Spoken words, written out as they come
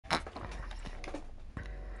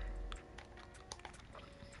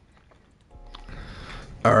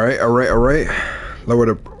All right, all right, all right. Lower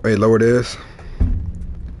the, wait, lower this.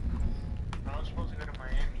 I was supposed to go to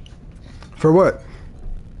Miami For what?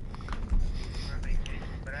 for vacation,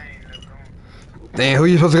 but I ended up going. Damn, who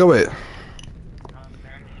you supposed to go with? Family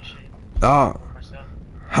and shit. Oh, By myself.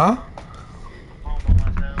 huh? Home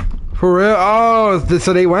by myself. For real? Oh,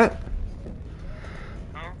 so they went?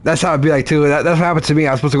 Huh? That's how it'd be like too. That's what happened to me.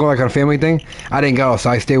 I was supposed to go like on a family thing. I didn't go,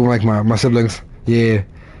 so I stayed with like my siblings. Yeah.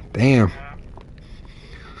 Damn.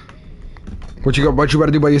 What you about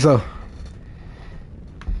to do by yourself?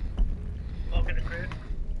 Walk in the crib.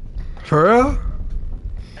 For real?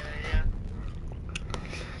 Yeah.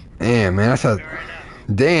 Damn, man, that's a Right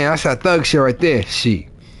now. damn. That's that thug shit right there. Shit.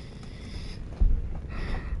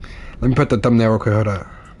 Let me put the thumbnail real quick. Hold up.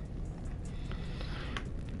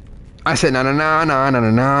 I said na na na na na na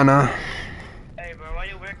na na. Hey, bro, why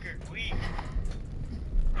your record weak?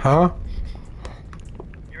 Huh?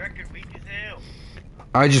 Your record weak as hell.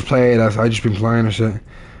 I just played. I just been playing and shit.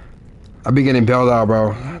 I be getting bailed out,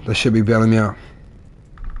 bro. That shit be bailing me out.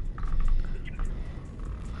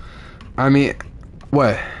 I mean,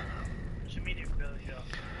 what? What you mean it failed you out?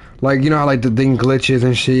 Like, you know how like the thing glitches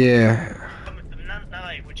and shit. Yeah. Not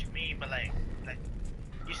like what you mean, but like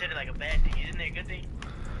you said it like a bad thing. Isn't it a good thing?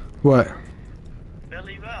 What? Bail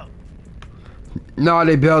you out. No,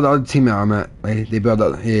 they bailed the other team out. I'm at. Like, they bailed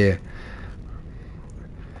out. Yeah.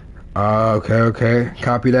 Okay, okay.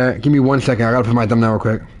 Copy that. Give me 1 second. I gotta put my thumbnail real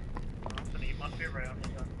quick. I'm gonna eat my favorite right on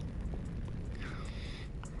this one.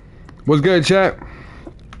 What's good, chat? Come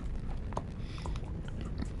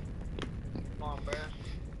on, bro.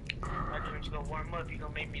 My drinks gonna warm up. You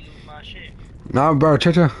gonna make me lose my shit. Nah, bro.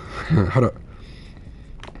 Cha-cha. Hold up.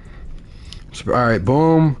 All right,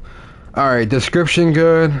 boom. All right, description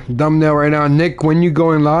good. Thumbnail right now. Nick, when you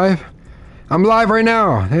going live? I'm live right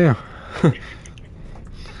now. Damn.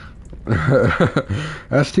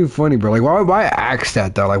 That's too funny, bro. Like, why ask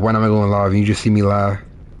that though? Like, when am I going live? And you just see me live.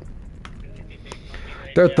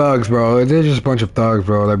 They're thugs, bro. They're just a bunch of thugs,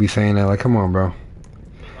 bro. That be saying that. Like, come on, bro.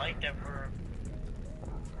 Like that, bro.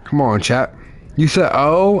 Come on, chat. You said,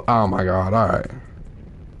 oh my god. All right.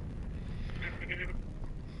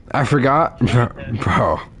 I forgot,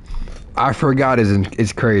 bro. I forgot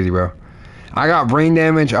is crazy, bro. I got brain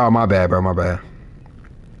damage. Oh, my bad, bro. My bad.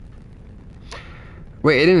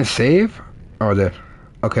 Wait, it didn't save? Oh, it did.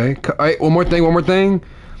 Okay. All right, one more thing.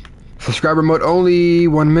 Subscriber mode only.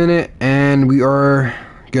 1 minute, and we are.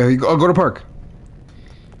 Go to park.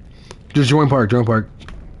 Just join park. I'm in the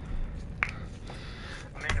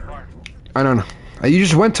park. I don't know. You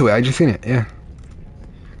just went to it. I just seen it. Yeah.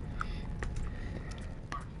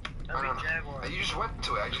 That'd be Jaguar. You just went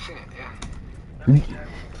to it. I just seen it. Yeah. That'd be Jaguar.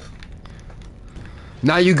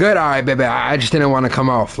 Now you good? All right, baby. I just didn't want to come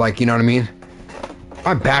off. Like, you know what I mean?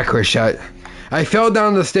 My back hurts, shut. I fell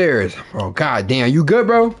down the stairs. Oh, god damn. You good,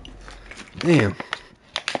 bro? Damn.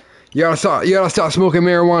 You gotta stop smoking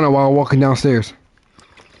marijuana while walking downstairs.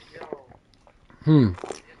 Yo, Hmm.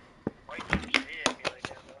 why you throwing shit at me like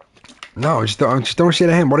that, bro? No, just don't shit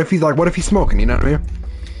at him. What if he's smoking? You know what I mean?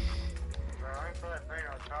 Bro, I ain't feeling pain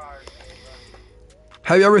on charge, bro.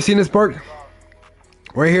 Have you ever seen this park?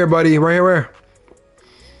 Right here, buddy. Right here, where?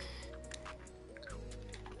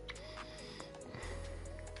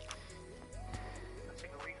 I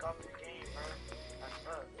took a week off the game, bro. I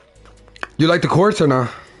suck. You like the courts or not?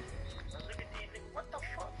 Bro, look at these niggas. What the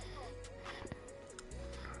fuck?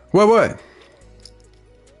 What? Nothing,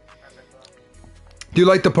 bro. Do you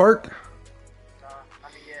like the park? Nah, I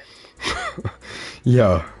mean, yes.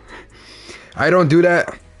 Yo. I don't do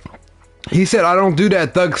that. He said I don't do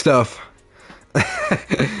that thug stuff.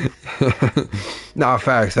 Nah,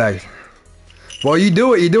 facts. Well, you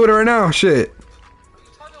do it right now, shit.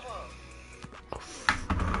 What you talking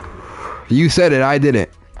about? You said it, I didn't.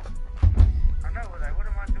 I know, but like, what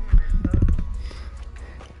am I doing this stuff?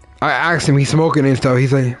 I asked him, he's smoking and stuff. He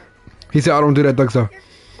said I don't do that thug stuff.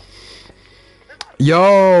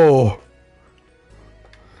 Yo.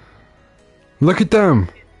 Look at them.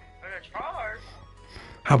 Better charge.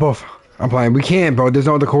 How about I'm playing? We can't, bro. There's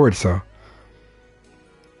no other chords, so.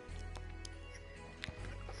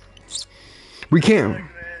 We can't. Look,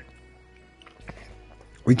 man.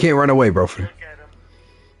 We can't run away, bro. Look at him.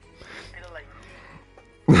 They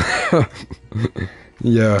look like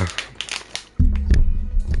Yeah.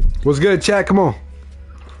 What's good, chat? Come on.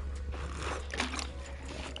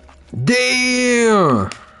 Damn.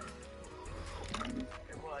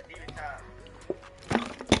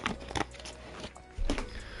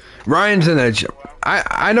 Ryan's in the chat.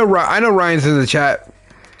 I know Ryan's in the chat.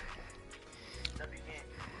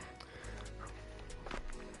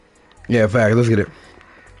 Yeah, fact. Let's get it.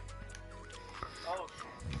 Oh,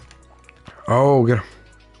 Oh, get him.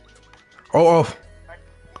 Oh, oh.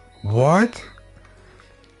 What?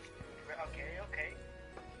 Okay, okay.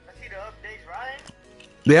 I see the updates, Ryan.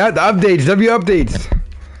 Yeah, the updates. W updates.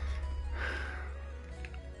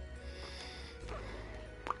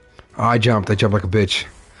 Oh, I jumped like a bitch.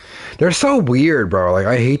 They're so weird, bro. Like,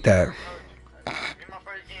 I hate that. You're my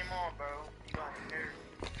first game on, bro. You got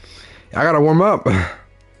it. I gotta warm up. Oh, my.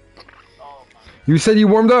 You said you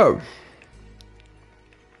warmed up.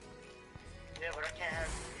 Yeah, but I can't have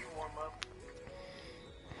you warm up.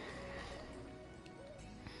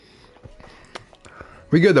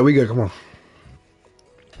 We good, though. We good. Come on.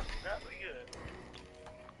 Yeah, we good.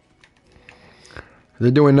 They're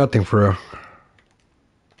doing nothing for real.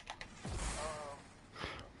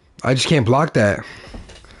 I just can't block that.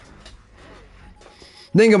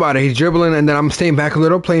 Think about it. He's dribbling, and then I'm staying back a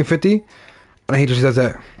little, playing 50. And I hate that she does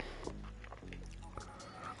that.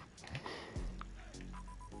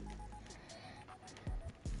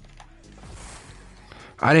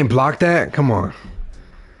 I didn't block that? Come on.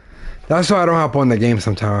 That's why I don't hop on the game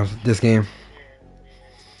sometimes, this game.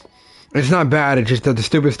 It's not bad, it's just the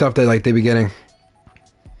stupid stuff that like they be getting.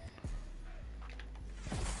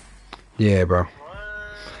 Yeah, bro.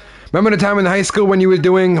 Remember the time in high school when you was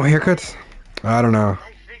doing haircuts? I don't know.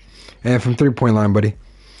 And from 3-point line, buddy.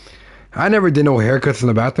 I never did no haircuts in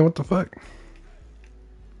the bathroom. What the fuck?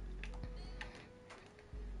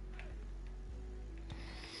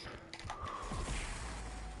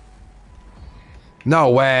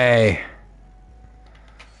 No way.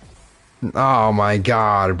 Oh my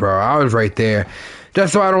god, bro. I was right there.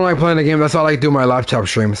 That's why I don't like playing the game. That's why I like doing my laptop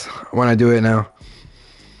streams when I do it now.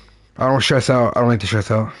 I don't stress out. I don't like to stress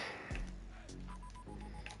out.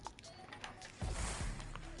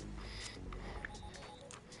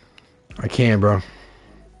 I can't, bro.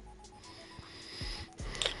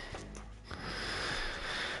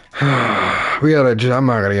 We gotta just, I'm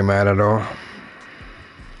not gonna get mad at all.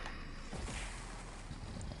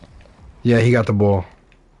 Yeah, he got the ball.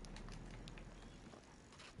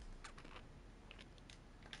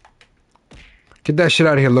 Get that shit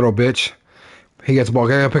out of here, little bitch. He gets the ball.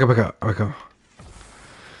 Pick up.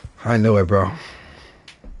 I knew it, bro.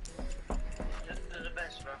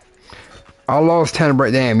 I lost 10, bro.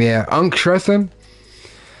 Damn, yeah. Unk stressing?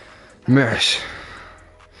 Mesh.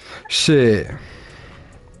 Shit.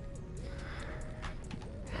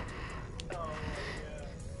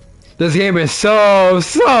 This game is so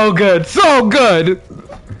good. So good.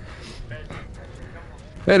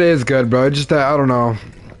 It is good, bro. Just that, I don't know.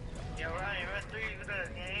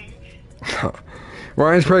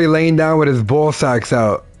 Ryan's probably laying down with his ball sacks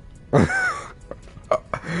out.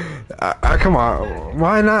 Come on,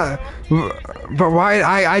 why not? But why?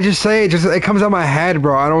 I just say it. Just it comes out my head,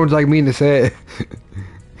 bro. I don't like mean to say it.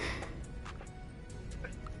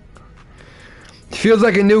 Feels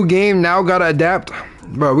like a new game now. Gotta adapt,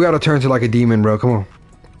 bro. We gotta turn to like a demon, bro. Come on.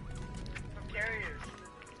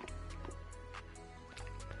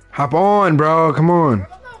 Hop on, bro. Come on.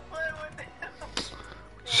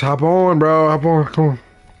 Just hop on, bro. Hop on. Come on.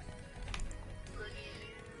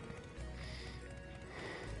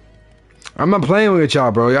 I'm not playing with y'all,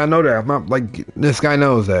 bro. Y'all know that. I'm not like this guy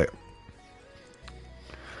knows that.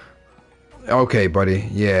 Okay, buddy.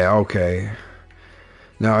 Yeah, okay.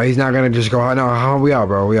 No, he's not gonna just go. No, we out,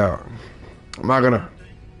 bro. We out. I'm not gonna.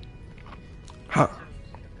 Huh.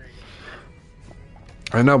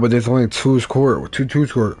 I know, but there's only two scored. Two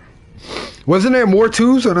scored. Wasn't there more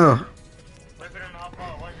twos or no?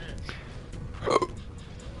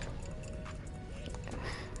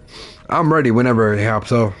 I'm ready whenever it helps.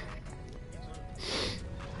 So.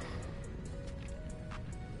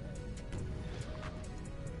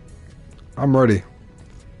 I'm ready.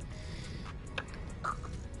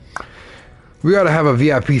 We gotta have a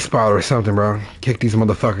VIP spot or something, bro. Kick these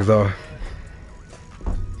motherfuckers off.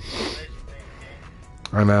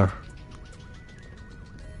 I know.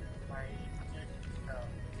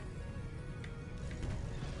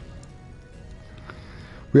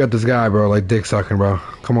 We got this guy, bro, like dick sucking, bro.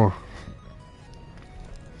 Come on.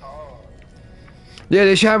 Yeah,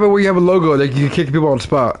 they should have it where you have a logo that you can kick people on the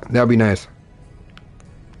spot. That'd be nice.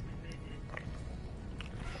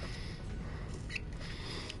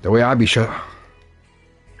 The way I be shut.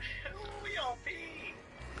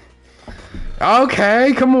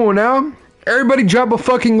 Okay, come on now. Everybody drop a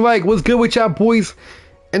fucking like. What's good with y'all boys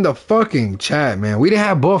in the fucking chat, man? We didn't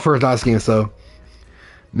have buffers last game, so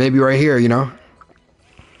maybe right here, you know.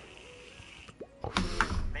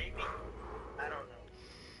 Maybe. I don't know.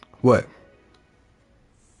 What?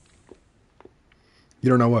 You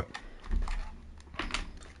don't know what?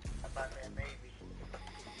 About that maybe.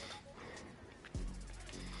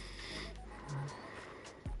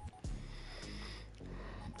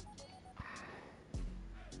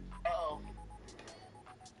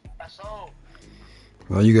 I sold.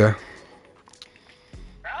 There you go.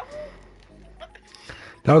 Travel?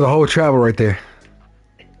 That was a whole travel right there.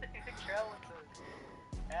 Travel to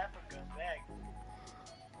Africa back.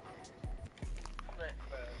 But,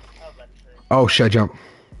 bro, I was about to say. Oh shit, jump.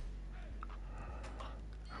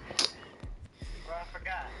 Bro, I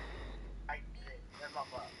forgot. That's my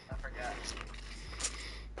fault. I forgot.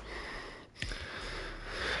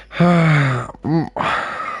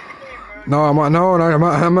 No, I'm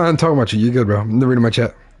not talking about you. You good, bro? I'm reading my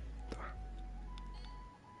chat.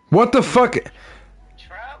 What the fuck?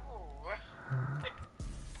 Travel, bro.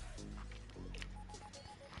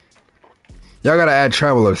 Y'all gotta add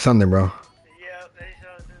travel or something, bro. Yeah, they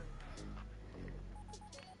sure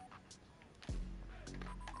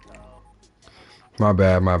do. My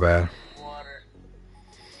bad, my bad. Water.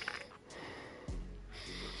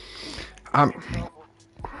 I'm. Trouble.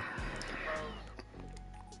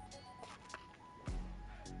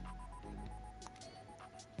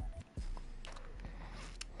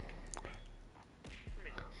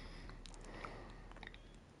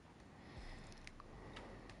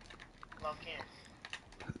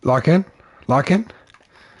 Lock in. Lock in? Lock in?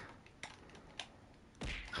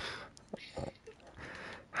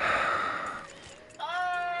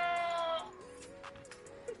 Oh!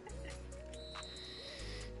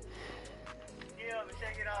 Yeah, but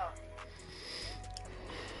check it out.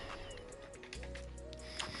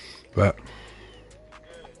 But.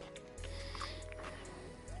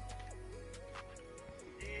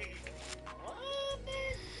 Good. What?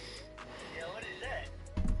 Yeah, what is that?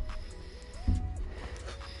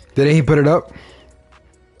 Didn't he put it up?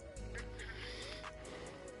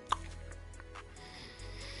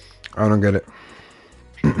 I don't get it.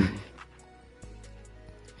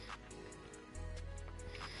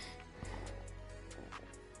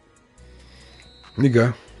 You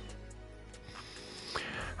go.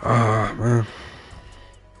 Ah, man.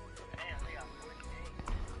 Damn, they got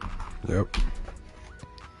 48. Yep.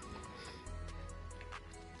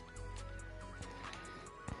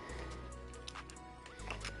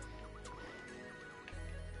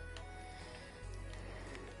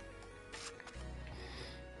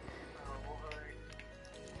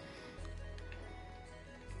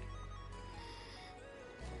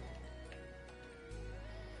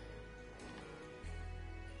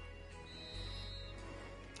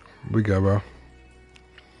 We go, bro.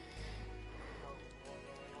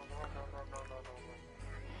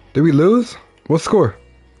 Did we lose? What score?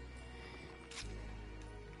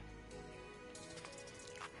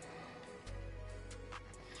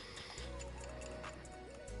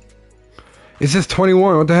 It's just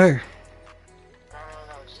 21. What the heck? No,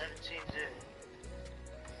 17 did.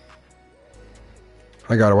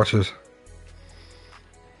 I gotta watch this.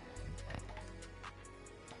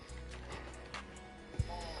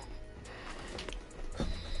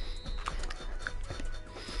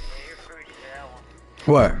 Yeah, you're fruity for that one.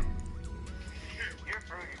 What? You're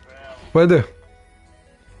fruity for that one. What I do? Come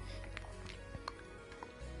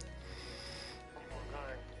on, go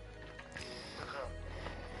ahead. What's up?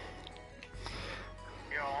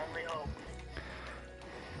 Your only hope.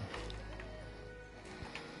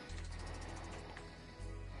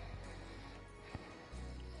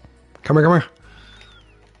 Come here, come here.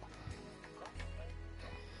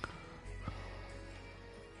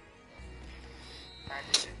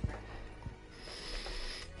 Practice it, man.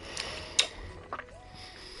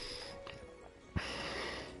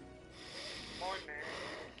 Come on, man.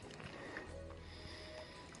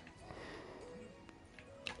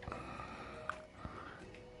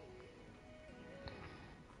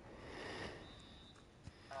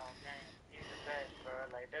 Oh, man. He's the best, bro.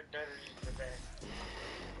 Like, that is just the best.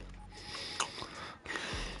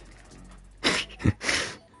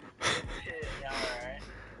 Yeah, alright.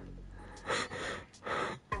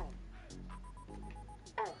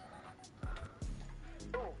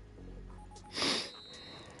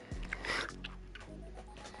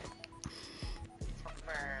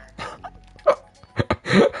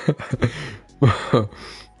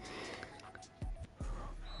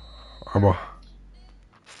 I'm on.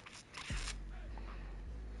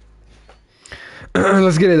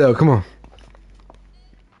 Let's get it though. Come on.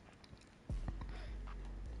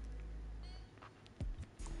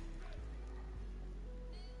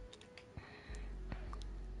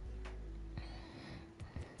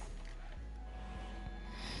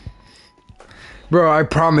 Bro, I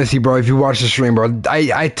promise you, bro, if you watch the stream, bro,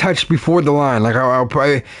 I touched before the line. Like, I'll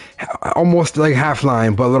probably almost like half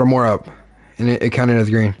line, but a little more up. And it counted as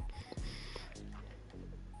green.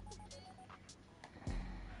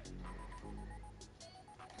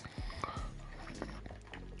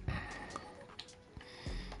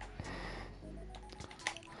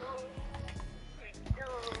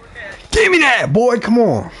 Give me that, boy. Come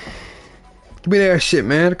on. Give me that shit,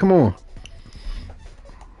 man. Come on.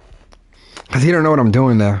 Cause he don't know what I'm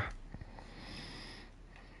doing now.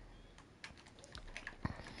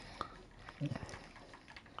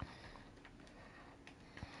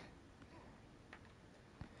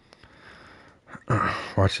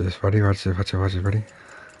 Watch this. Ready? Watch this. Watch it. Watch it. Ready?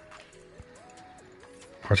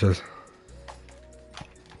 Watch this.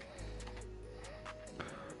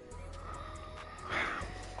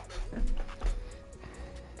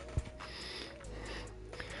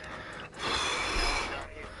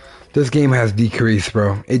 This game has decreased,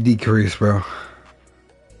 bro. It decreased, bro.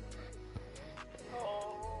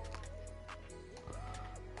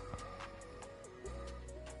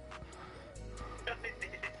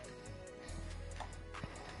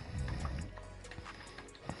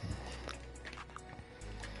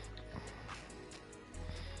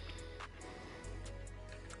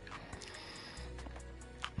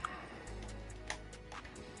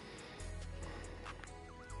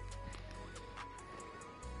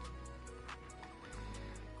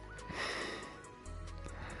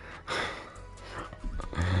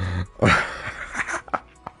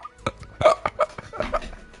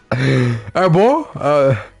 Alright, boy.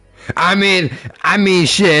 I mean,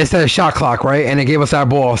 shit. It said shot clock, right? And it gave us that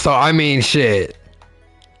ball. So I mean, shit.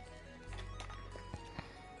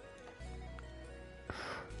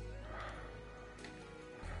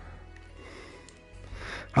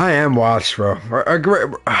 I am watched, bro. I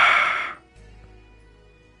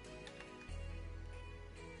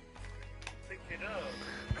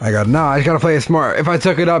just gotta play it smart. If I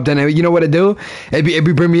took it up, then you know what it do? It'd be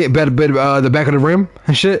bring me the back of the rim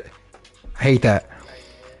and shit. I hate that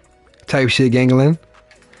type shit, gangling.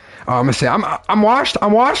 Oh, I'm gonna say I'm washed.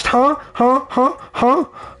 I'm washed, huh?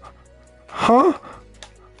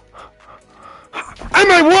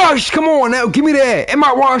 Am I washed? Come on now, give me that. Am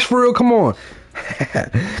I washed for real? Come on,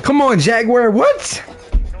 come on, Jaguar. What?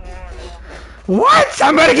 What?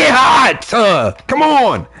 I'm about to get hot. Come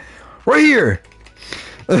on, right here.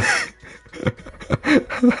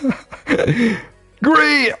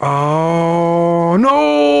 Great. Oh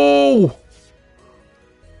no.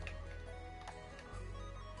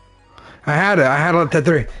 I had a lot of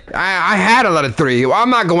three. I had a lot of three. Well,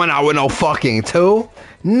 I'm not going out with no fucking two.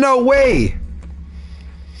 No way.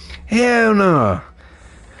 Hell no.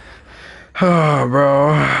 Oh, bro.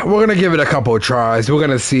 We're gonna give it a couple of tries. We're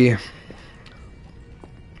gonna see.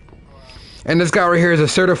 And this guy right here is a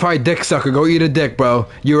certified dick sucker. Go eat a dick, bro.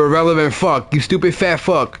 You irrelevant fuck. You stupid fat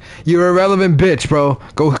fuck. You irrelevant bitch, bro.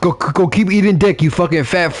 Go keep eating dick, you fucking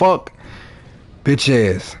fat fuck. Bitch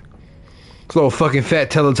ass. This little fucking fat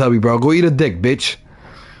Teletubby, bro. Go eat a dick, bitch.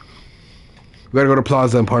 We gotta go to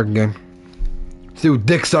Plaza and park again. This dude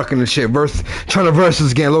dick sucking and shit. Trying to verse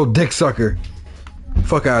this again. Little dick sucker.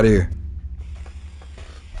 Fuck out of here.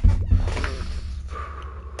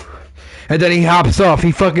 And then he hops off.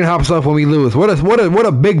 He fucking hops off when we lose. What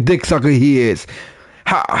a big dick sucker he is.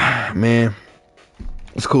 Man.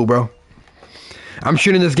 It's cool, bro. I'm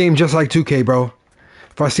shooting this game just like 2K, bro.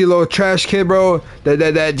 If I see a little trash kid, bro,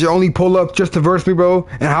 that only pull up just to verse me, bro,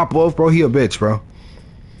 and hop off, bro, he a bitch, bro.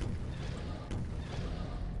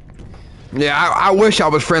 Yeah, I wish I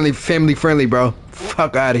was family friendly, bro.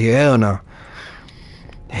 Fuck out of here. Hell no.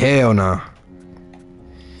 Hell no.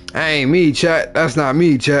 That ain't me, chat. That's not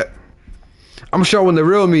me, chat. I'm showing the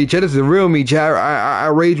real me, chat. This is the real me, chat. I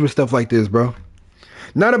rage with stuff like this, bro.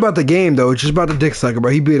 Not about the game, though. It's just about the dick sucker,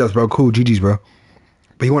 bro. He beat us, bro. Cool. GG's, bro.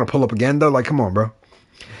 But you want to pull up again, though? Like, come on, bro.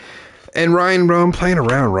 And Ryan, bro, I'm playing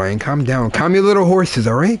around, Ryan. Calm down. Calm your little horses,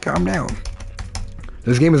 all right? Calm down.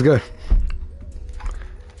 This game is good.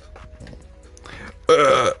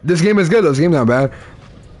 This game is good, though. This game's not bad.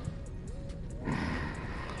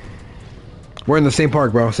 We're in the same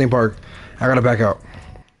park, bro. Same park. I gotta back out.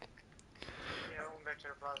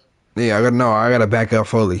 Yeah, I gotta back up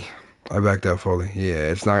fully. I backed up fully.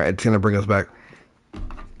 Yeah, it's gonna bring us back.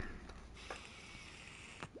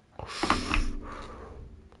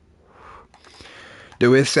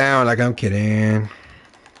 Do it sound like I'm kidding?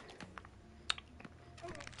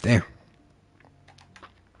 Damn.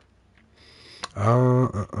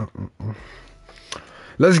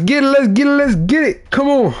 Let's get it. Come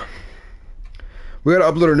on. We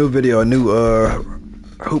gotta upload a new video, a new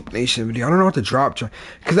Hoop Nation video. I don't know what to drop,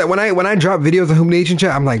 because when I drop videos on Hoop Nation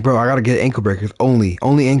chat, I'm like, bro, I gotta get ankle breakers only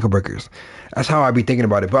ankle breakers. That's how I be thinking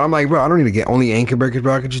about it. But I'm like, bro, I don't need to get only ankle breakers,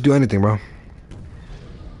 bro. I could just do anything, bro.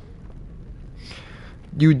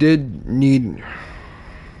 You did need.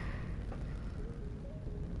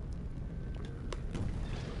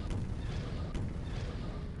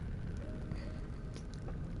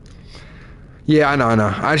 Yeah, I know, I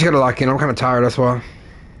know. I just gotta lock in. I'm kind of tired, that's why.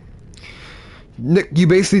 Nick, you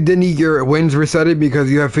basically didn't need your wins resetted because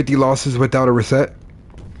you have 50 losses without a reset.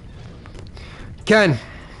 Ken.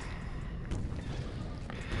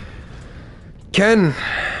 Ken.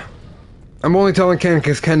 I'm only telling Ken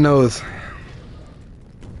because Ken knows.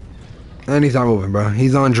 And he's not moving, bro.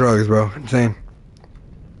 He's on drugs, bro. Insane.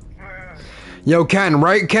 Yo, Ken,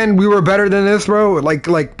 right? Ken, we were better than this, bro.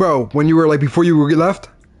 Like, bro, when you were like before you were left.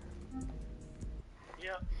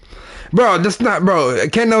 Yeah. Bro, that's not, bro.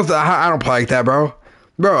 Ken knows that I don't play like that, bro.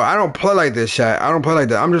 Bro, I don't play like this, chat. I don't play like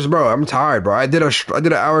that. I'm just, bro. I'm tired, bro. I did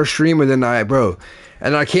an hour stream and then bro,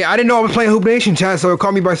 and I didn't know I was playing Hoop Nation, chat. So it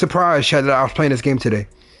caught me by surprise, chat, that I was playing this game today.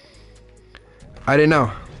 I didn't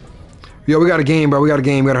know. Yo, we got a game, bro. We got a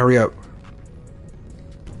game. We gotta hurry up.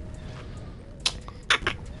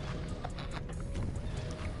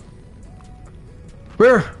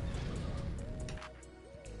 Where?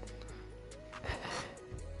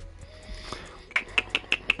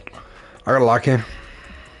 I gotta lock in.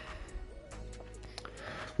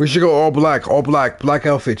 We should go all black, black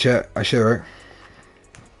outfit, chat. I should, right?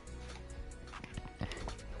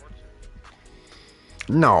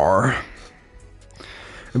 No.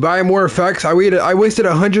 Buy more effects. I wasted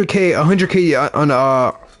 100k on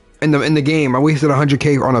in the game. I wasted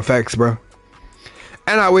 100k on effects, bro.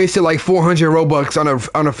 And I wasted like 400 Robux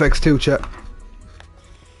on effects too, chat.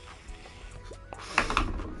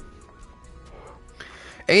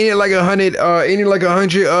 Ain't it like 100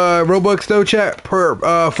 Robux though, chat, per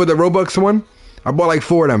for the Robux one? I bought like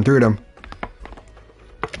 4 of them, 3 of them.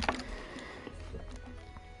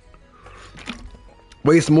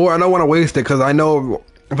 Waste more? I don't want to waste it because I know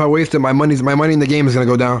if I waste it, my money in the game is gonna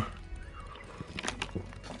go down.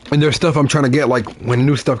 And there's stuff I'm trying to get like when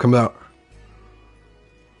new stuff comes out.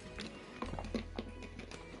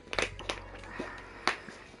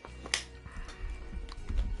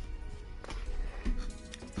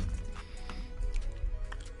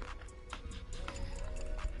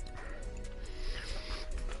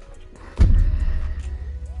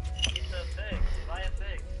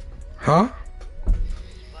 Huh?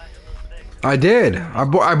 I did. I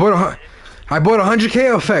bought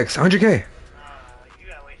 100k effects. 100k. You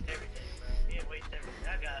gotta waste everything, bro. You didn't waste everything.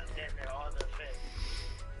 I got damn near all the effects.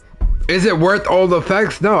 Is it worth all the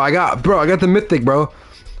effects? No, I got the mythic, bro.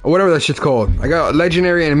 Or whatever that shit's called. I got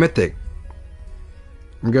legendary and mythic.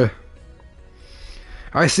 I'm good.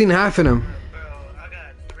 I seen half of them. Bro, I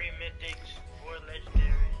got 3 mythics, 4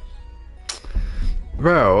 legendaries.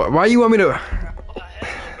 Bro, why you want me to? Oh, hell no,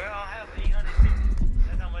 bro. I have 850.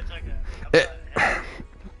 That's how much I got.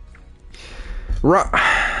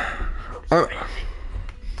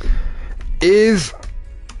 Is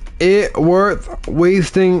it worth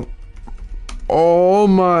wasting all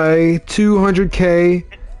my 200k? Oh,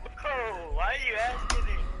 why are you asking it?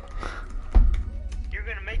 You're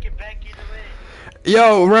gonna make it back either way.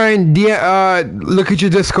 Yo, Ryan, look at your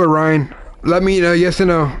Discord, Ryan. Let me know yes or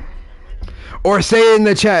no. Or say it in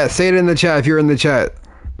the chat. Say it in the chat if you're in the chat.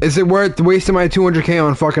 Is it worth wasting my 200k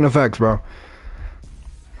on fucking effects, bro?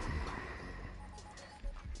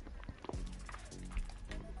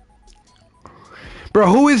 Bro,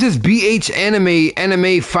 who is this BH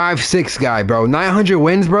anime 5-6 guy, bro? 900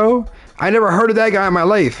 wins, bro? I never heard of that guy in my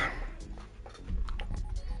life.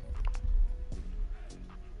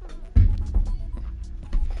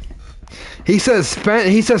 He says save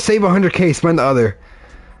 100k, spend the other.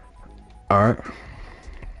 Alright.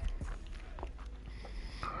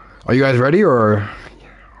 Are you guys ready or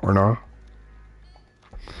no?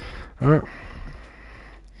 Alright.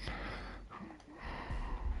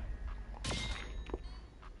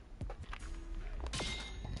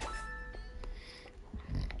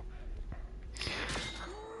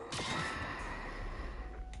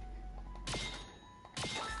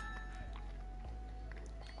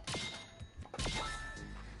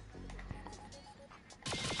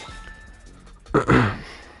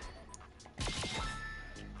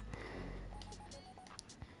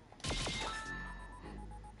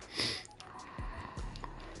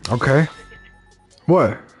 Okay.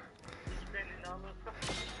 What?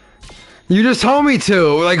 You just told me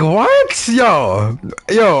to. Like, what? Yo,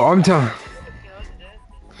 I'm telling.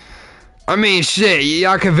 I mean, shit.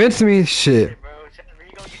 Y'all convinced me. Shit.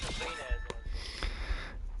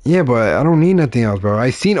 Yeah, but I don't need nothing else, bro. I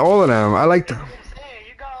seen all of them. I like the. You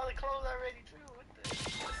got all the clothes already too.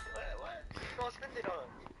 What? You gonna spend it on?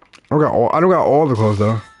 I don't got all the clothes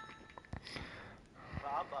though.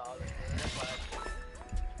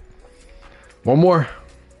 One more.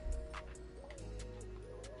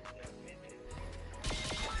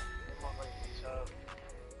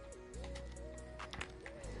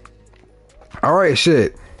 All right,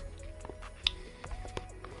 shit.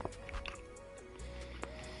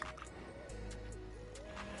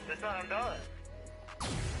 That's not I'm done.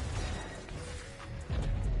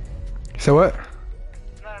 So what?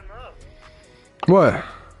 It's not enough. What?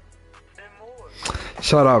 10 more.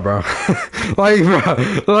 Shut up, bro. Like,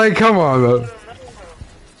 bro. Like, come on, bro.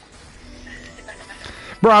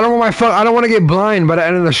 Bro, I don't want my fuck. I don't want to get blind by the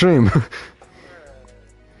end of the stream.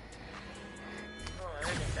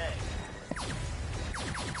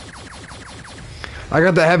 I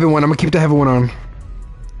got the heavy one. I'm gonna keep the heavy one on.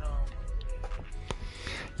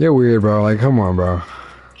 You're weird, bro. Like, come on, bro.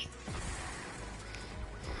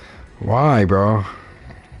 Why, bro?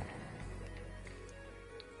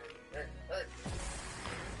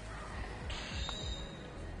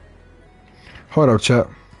 Hold up, chat.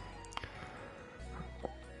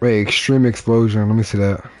 Wait, extreme explosion. Let me see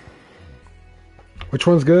that. Which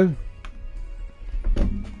one's good?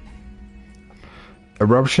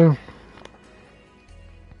 Eruption?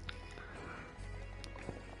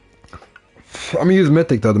 I'm gonna use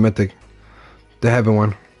Mythic though, the Mythic. The heaven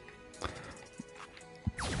one.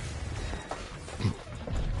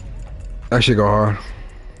 That should go hard.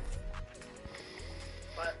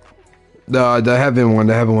 The heaven one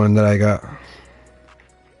that I got.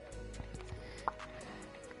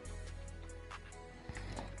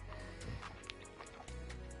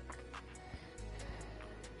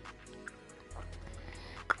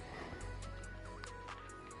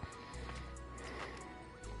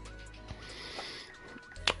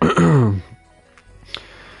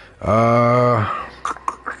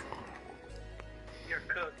 You're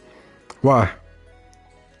cooked. Why?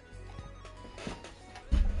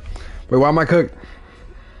 Wait, why am I cooked?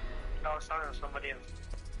 No, it's not somebody else.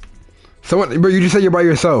 Someone, bro, you just said you're by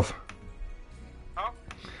yourself. Huh?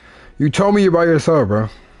 You told me you're by yourself, bro.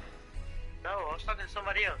 No, I was talking to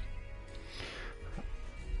somebody else.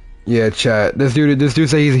 Yeah, chat. This dude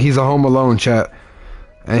say he's a home alone, chat.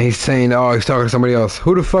 And he's saying, oh, he's talking to somebody else.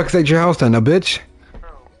 Who the fuck's at your house then, a bitch? No.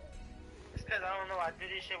 It's because I don't know. I do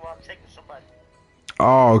this shit while I'm taking somebody.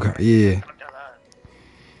 Oh, okay, yeah.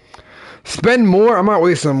 Spend more? I'm not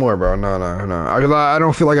wasting more, bro. No. I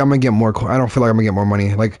don't feel like I'm gonna get more. I don't feel like I'm gonna get more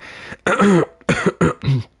money. Like, I'm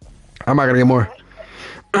not gonna get more.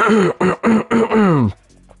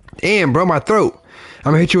 Damn, bro, my throat.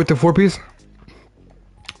 I'm gonna hit you with the 4-piece.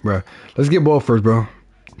 Bro, let's get both first, bro. Bro,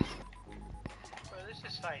 this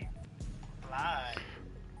is like live.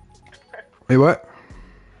 Wait, what?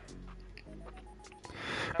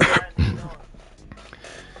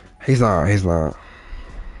 He's not.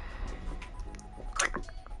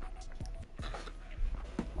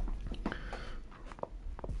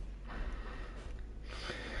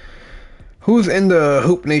 Who's in the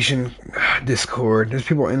Hoop Nation Discord? There's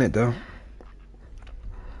people in it, though.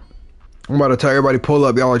 I'm about to tell everybody, pull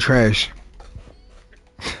up. Y'all are trash.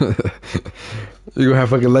 You're gonna have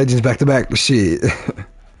fucking legends back to back. Shit.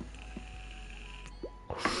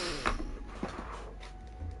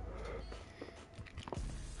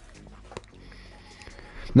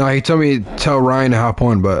 No, he told me to tell Ryan to hop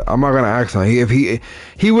on, but I'm not gonna ask him. If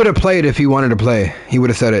he would have played if he wanted to play. He would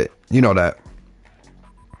have said it. You know that.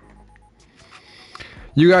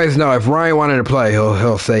 You guys know if Ryan wanted to play,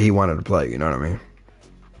 he'll say he wanted to play. You know what I mean?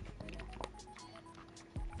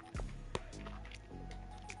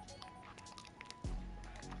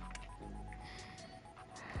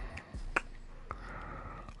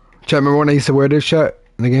 Chat, remember when I used to wear this shirt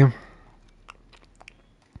in the game?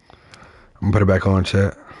 I'm gonna put it back on,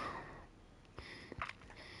 chat.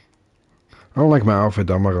 I don't like my outfit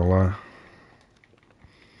though, I'm not gonna lie.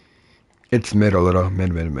 It's mid a little.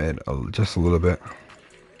 Mid. Just a little bit.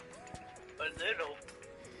 A little.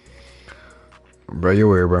 Bro, you're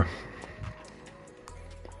weird, bro.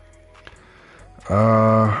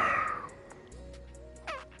 I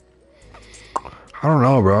don't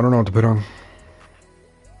know, bro. I don't know what to put on.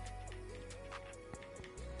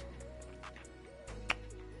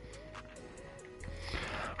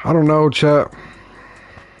 I don't know, chat.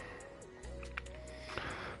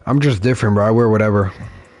 I'm just different, bro. I wear whatever.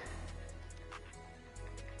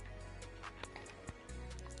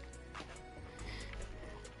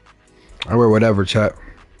 I wear whatever, chat.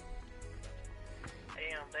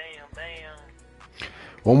 Damn.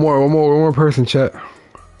 One more person, chat. Yeah,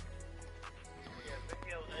 bring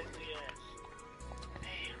your ugly ass.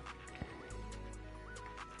 Damn.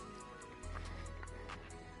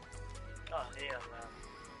 Oh, hell no.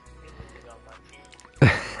 Get this nigga off my team.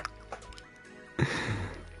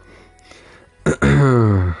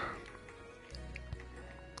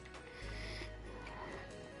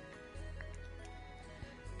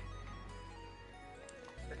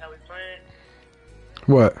 That's how we playing?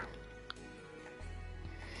 What?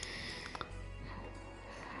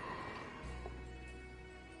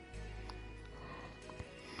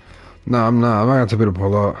 No, I'm not. I'm not gonna tell people to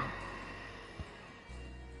pull up.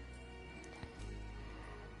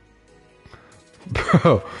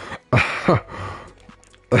 Bro.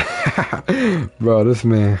 Bro, this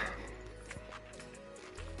man.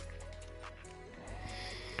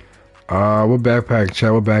 What backpack,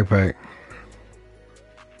 chat? What backpack?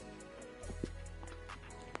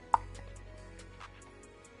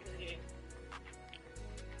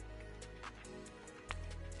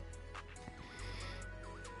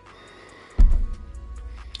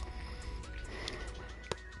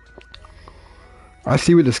 I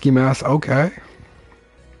see with the ski mask. Okay.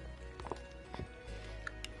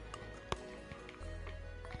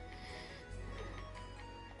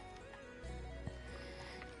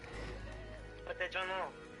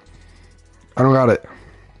 I don't got it.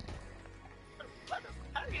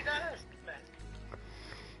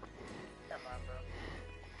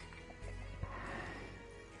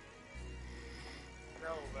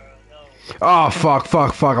 Oh, fuck.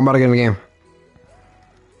 I'm about to get in the game.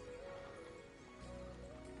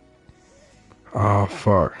 Oh,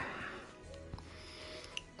 fuck.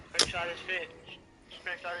 Screenshot his fit.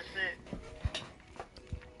 Screenshot his fit.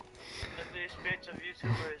 Look at these bits of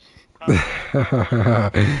YouTubers.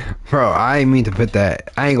 Bro, I ain't mean to put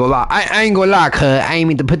that. I ain't gonna lie. I ain't gonna lie, cuz. I ain't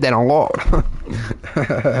mean to put that on Lord.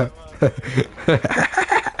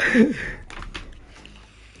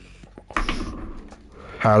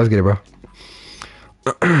 Alright, let's get it, bro.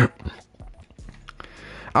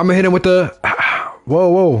 I'm gonna hit him with the...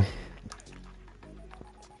 Whoa.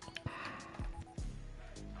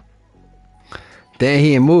 Damn, he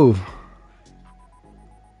didn't move.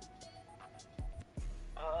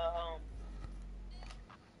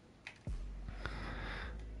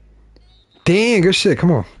 Damn, good shit.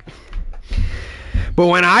 Come on. But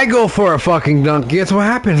when I go for a fucking dunk, guess what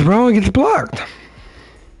happens, bro? It gets blocked.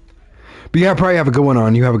 But you probably have a good one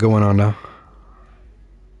on. You have a good one on now.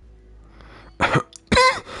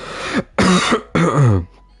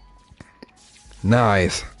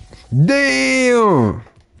 Nice. Damn.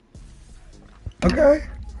 Okay.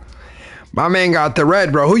 My man got the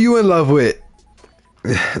red, bro. Who you in love with?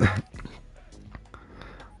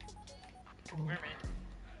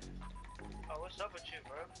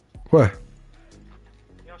 What?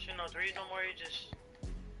 You don't shoot no threes no more, you just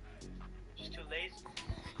too lazy?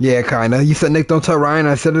 Yeah, kinda. You said, Nick, don't tell Ryan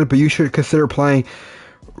I said it, but you should consider playing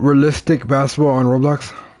realistic basketball on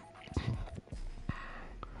Roblox.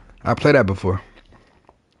 I played that before.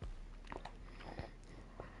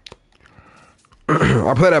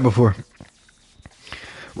 I played that before.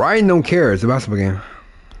 Ryan don't care. It's a basketball game.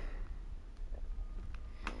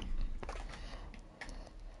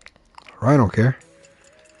 Ryan don't care.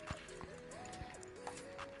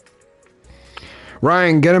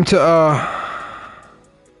 Ryan, get him to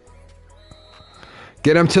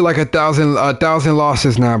like 1,000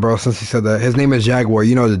 losses now, bro. Since he said that, his name is Jaguar.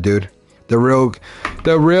 You know the dude, the real.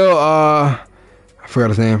 I forgot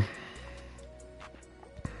his name.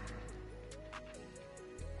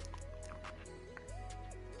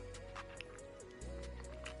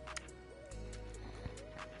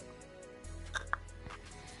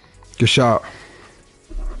 Good shot.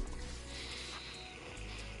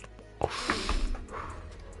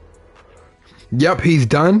 Yep, he's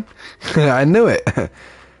done. I knew it.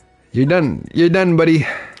 You're done. You're done, buddy. You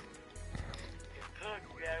cook,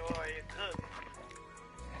 Jaguar, you cook.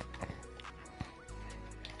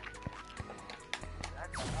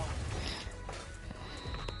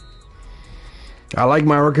 I like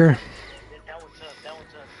my worker. That one's up, that one's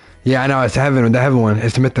up. Yeah, I know. It's the heaven one.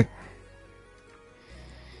 It's the mythic.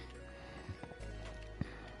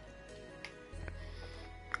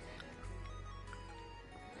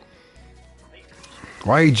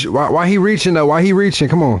 Why he reaching though? Why he reaching?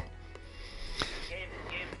 Come on.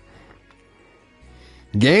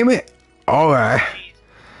 Game it? Alright.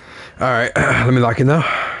 Alright. Let me lock it now.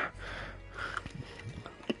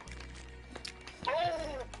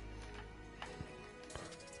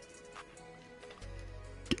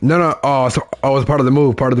 No. Oh, it's part of the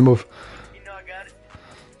move. Part of the move. You know I got it.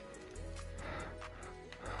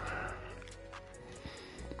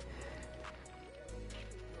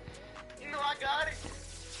 You know I got it.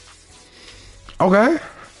 Okay.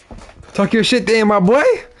 Talk your shit then, my boy.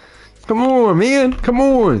 Come on, man. Come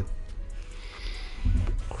on.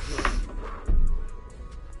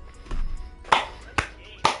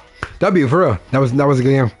 W for real. That was a good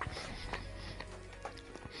game.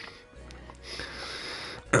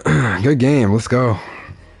 Good game. Let's go.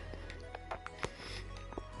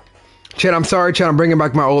 Chad, I'm sorry, Chad. I'm bringing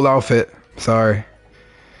back my old outfit. Sorry.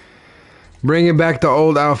 Bringing back the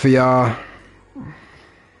old outfit, y'all.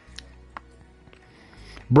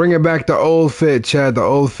 Bringing back the old fit, Chad. The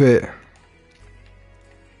old fit.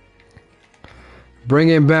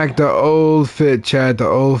 Bringing back the old fit, Chad. The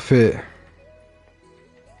old fit.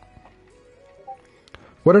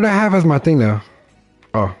 What did I have as my thing, though?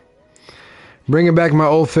 Oh. Bringing back my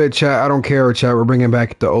old fit, Chad. I don't care, Chad. We're bringing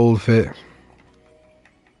back the old fit.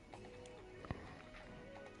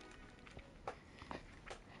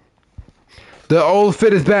 The old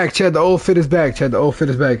fit is back, Chad. The old fit is back, Chad. The old fit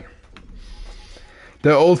is back.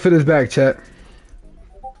 The old fit is back, Chad.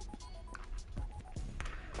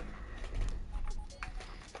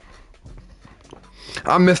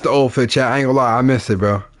 I missed the old fit, Chad. I ain't gonna lie. I missed it,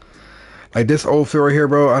 bro. Like this old fit right here,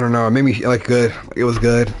 bro. I don't know. It made me like good. It was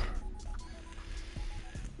good.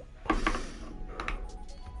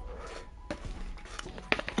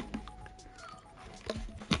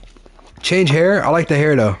 Change hair? I like the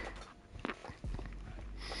hair, though.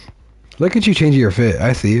 Look at you changing your fit.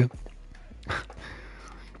 I see you.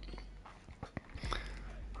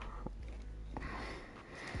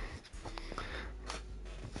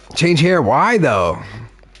 Change hair? Why though?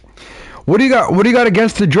 What do you got? What do you got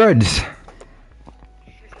against the dreads?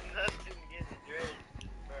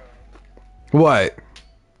 What?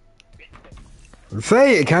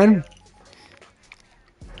 Say it, Ken.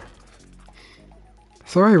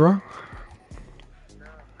 Sorry, bro.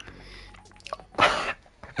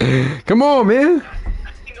 Come on, man.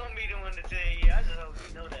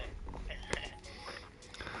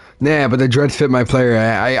 Nah, but the dreads fit my player.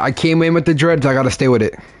 I came in with the dreads. I gotta stay with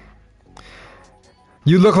it.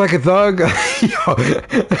 You look like a thug.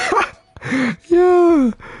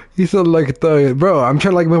 Yo, you sound like a thug, bro. I'm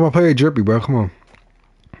trying to like make my player drippy, bro. Come on.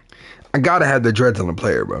 I gotta have the dreads on the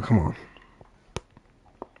player, bro. Come on.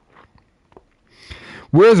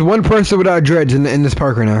 Where's one person without dreads in this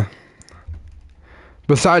park right now?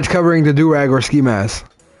 Besides covering the do-rag or ski mask.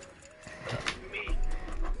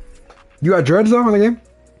 You got dreads though in the game?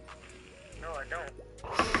 No, I don't.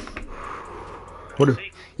 What do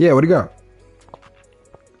you got?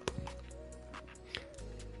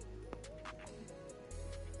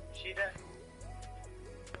 See that?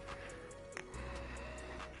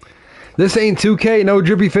 This ain't 2K, no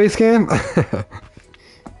drippy face cam? That's why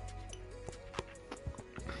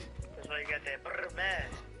you got that brr mask.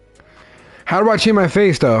 How do I change my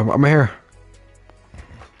face though? My hair.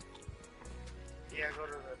 Yeah, go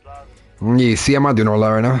to the plaza. Yeah, see, I'm not doing all that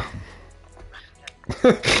right now.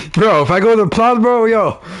 Bro, if I go to the plaza, bro,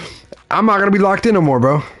 yo, I'm not gonna be locked in no more,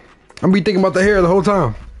 bro. I'm gonna be thinking about the hair the whole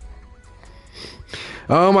time.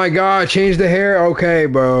 Oh my god, change the hair? Okay,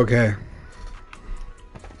 bro, okay.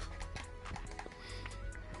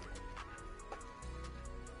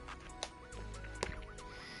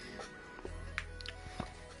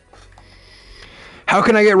 How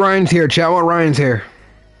can I get Ryan's hair, chat? I want Ryan's hair.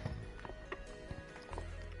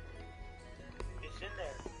 It's in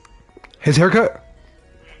there. His haircut?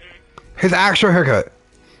 His actual haircut.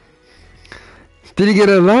 Did he get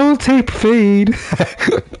a long tape fade?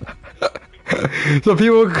 So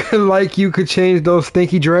people could, like you could change those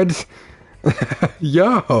stinky dreads?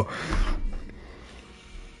 Yo.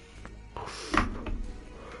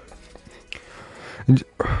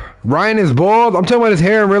 Ryan is bald? I'm talking about his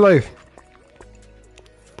hair in real life.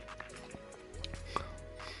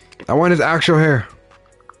 I want his actual hair.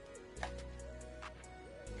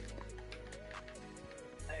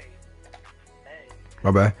 Hey.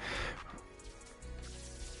 My bad.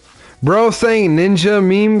 Bro saying ninja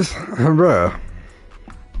memes? Bro.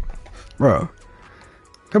 Bro.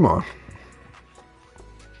 Come on.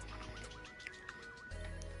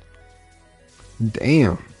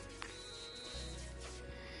 Damn.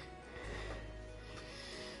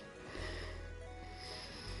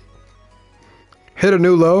 Hit a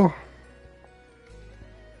new low.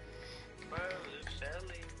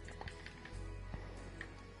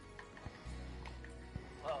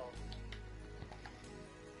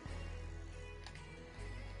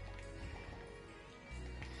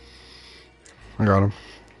 I got him.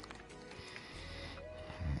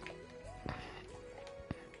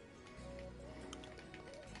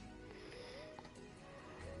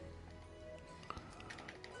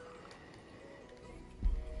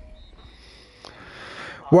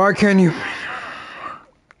 Why can't you?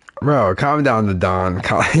 Bro, calm down, the Don.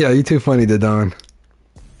 Yeah, you too funny, the Don.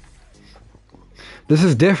 This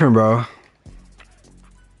is different, bro.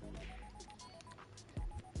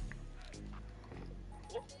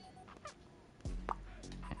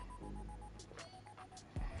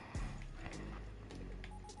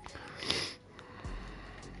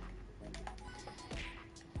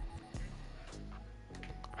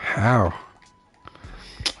 How?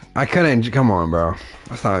 I couldn't. Come on, bro.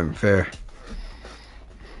 That's not even fair.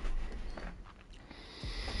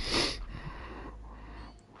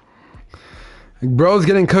 Bro's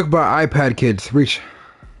getting cooked by iPad kids. Reach.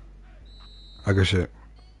 I good shit.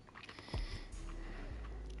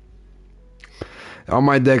 On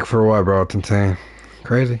my deck for what, bro? It's insane.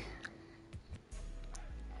 Crazy.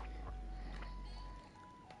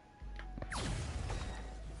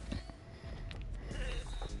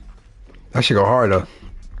 That should go hard though.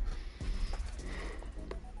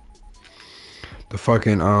 The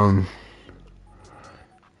fucking I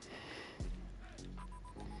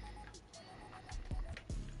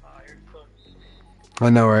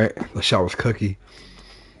know, right? The shot was cookie.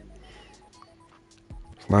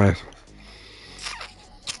 It's nice.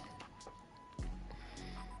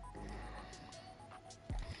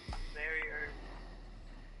 Very early.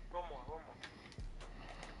 One more.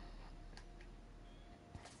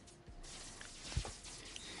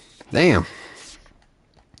 Damn.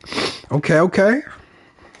 Okay.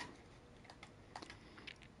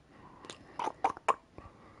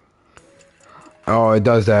 Oh, it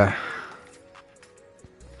does that.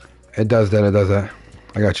 It does that.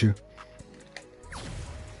 I got you.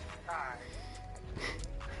 Alright.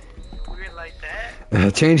 Weird like that.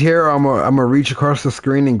 Change here. I'm gonna reach across the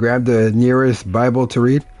screen and grab the nearest Bible to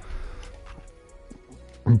read.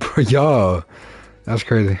 Yo, that's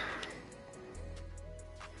crazy.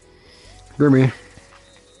 Hear me.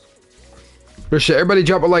 Good shit. Everybody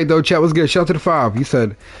drop a like though. Chat was good. Shout out to the 5. You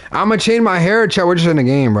said I'm gonna change my hair. Chat. We're just in the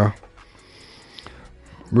game, bro.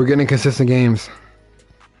 We're getting consistent games.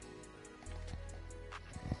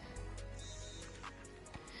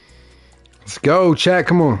 Let's go, chat.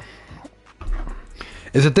 Come on.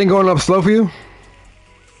 Is the thing going up slow for you?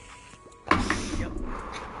 Yep.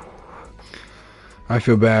 I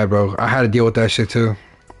feel bad, bro. I had to deal with that shit too.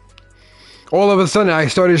 All of a sudden, I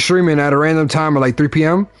started streaming at a random time at like 3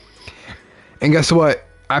 p.m. And guess what?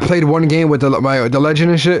 I played one game with the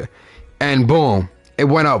legend and shit, and boom, it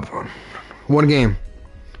went up. One game.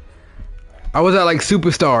 I was at like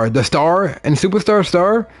Superstar, the star, and Superstar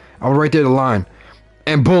star. I was right there, the line,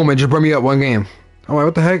 and boom, it just brought me up one game. I'm like,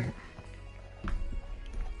 what the heck?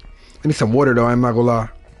 I need some water though. I'm not gonna lie.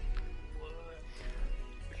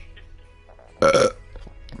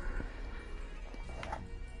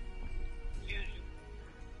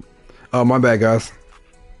 Oh, my bad, guys.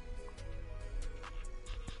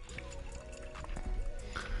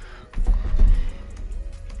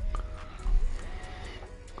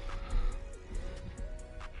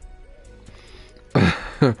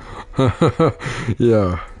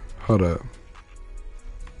 Yeah, hold up.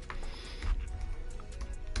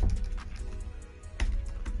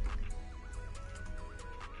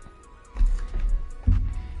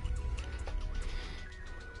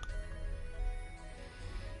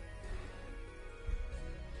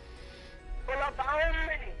 Pull up behind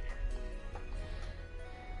me.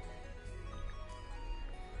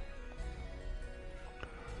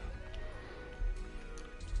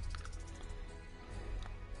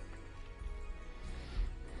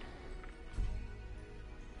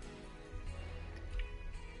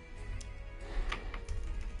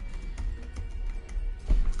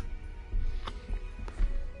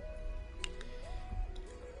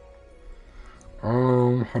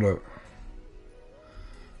 Hold up.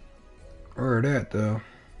 Where that though?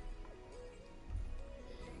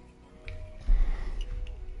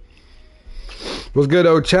 What's good,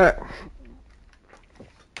 old chat?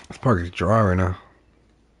 This park is dry right now.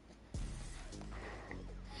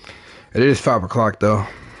 It is 5 o'clock though.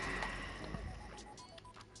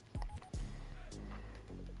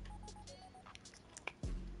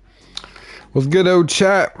 What's good, old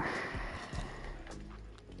chat?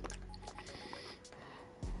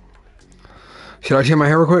 Should I change my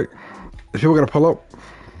hair real quick? Is people gonna pull up?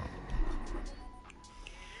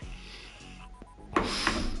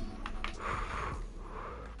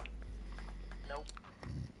 Nope.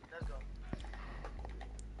 Let's go.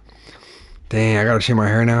 Dang, I gotta change my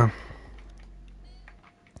hair now.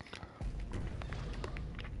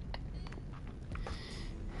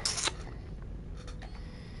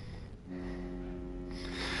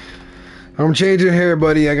 I'm changing hair,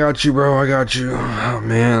 buddy. I got you, bro. I got you. Oh,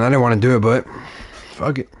 man. I didn't want to do it, but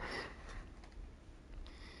fuck it.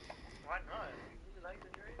 Why not? You like the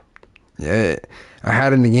drink? Yeah. I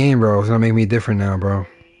had it in the game, bro. It's gonna make me different now, bro.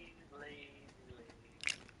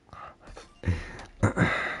 Hey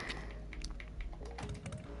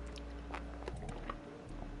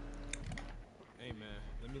man,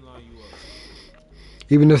 let me line you up.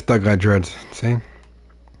 Even this duck got dreads. See?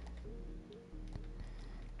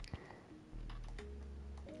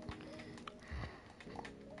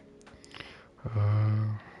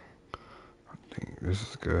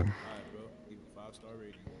 good. Alright, bro. Leave a 5-star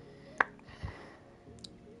rating.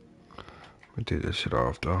 Let me take this shit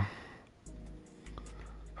off though.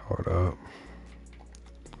 Hold up.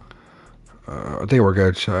 I think we're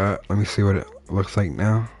good, chat. Let me see what it looks like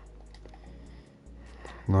now.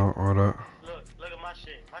 No, hold up. Look at my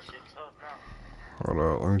shit. My shit tough now. Hold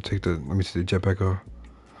up. Let me see the jetpack off.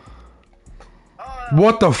 Oh,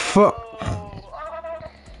 What the fuck?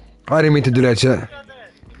 I didn't mean to do that shit. Let me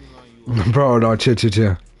line you up. Bro, no,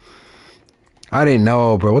 chill. I didn't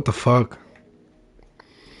know, bro. What the fuck?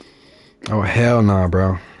 Oh, hell nah,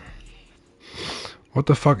 bro. What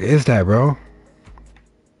the fuck is that, bro?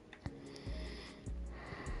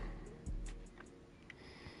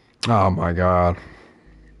 Oh my god.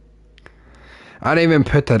 I didn't even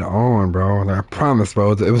put that on, bro. I promise,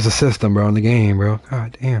 bro. It was a system, bro, in the game, bro.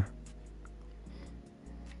 God damn.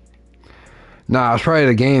 Nah, it's probably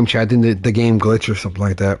the game, chat. I think the game glitch or something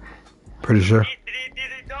like that. Pretty sure.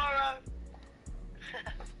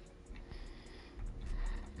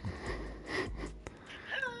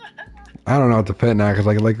 I don't know what to put now, cause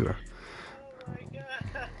like. Oh my god.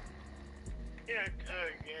 You're a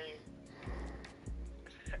good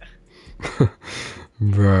game.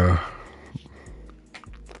 Bro.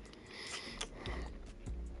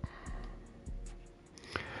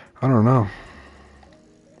 I don't know.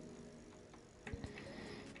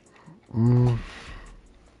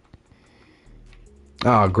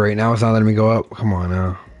 Oh, great. Now it's not letting me go up. Come on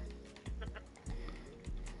now.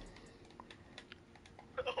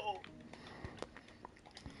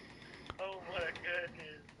 Oh my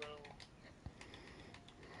goodness, bro.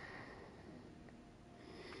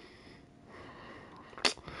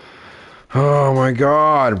 Oh my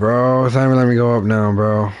god, bro. It's not even letting me go up now,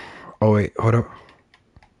 bro. Oh, wait. Hold up.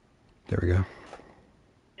 There we go.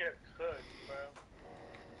 You're cooked, bro.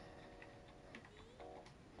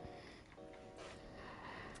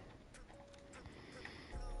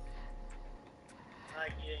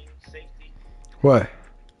 Like getting safety. What?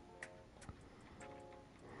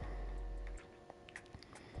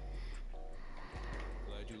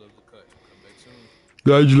 Glad you love the cut. Come back soon.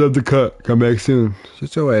 Glad you love the cut. Come back soon.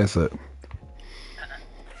 Shut your ass up.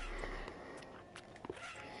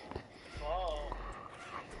 Oh.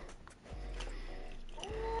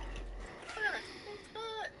 Ooh, I got a cool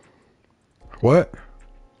cut. What?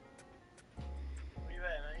 Where you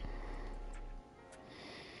at, man?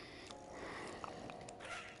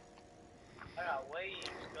 I got waves,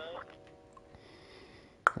 cuz.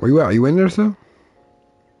 Where you at? You in there still?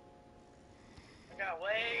 I got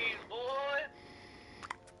waves, boy.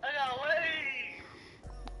 I got waves.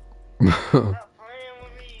 Stop playing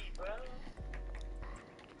with me, bro.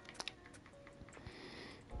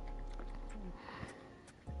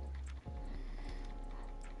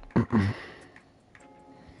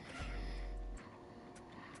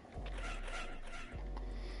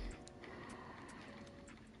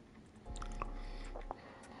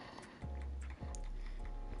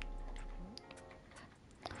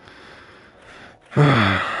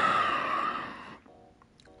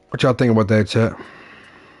 What y'all think about that, chat?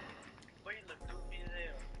 Boy, you look goofy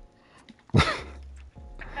as hell.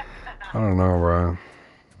 I don't know, bro.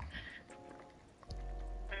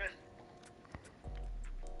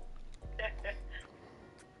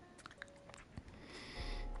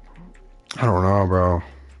 I don't know, bro.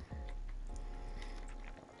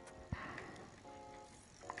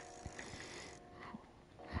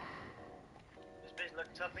 This bitch look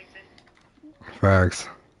Tuffington. Facts.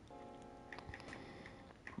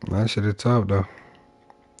 That shit is tough, though.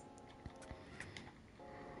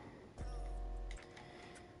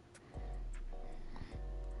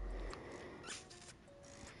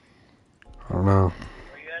 I don't know.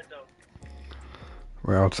 Where you at, though?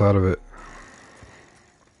 We're outside of it.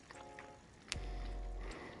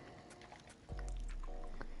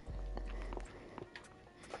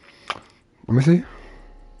 Let me see.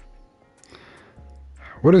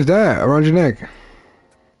 What is that around your neck?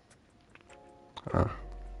 What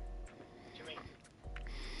you mean?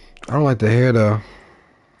 I don't like the hair, though.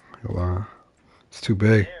 Hold on. It's too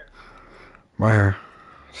big. Hair. My hair.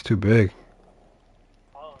 It's too big.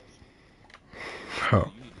 Oh,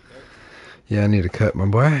 Oh. You need to cut. Yeah, I need to cut, my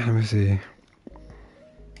boy. Let me see.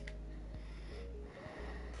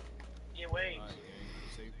 get waves. Alright, gang.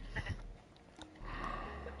 Safe.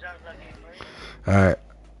 The job's lucky, right? Alright.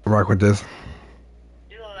 Rock with this.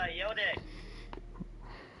 You look like Yodak.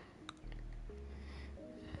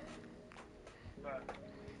 Bro,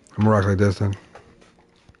 I'm gonna rock like this, then.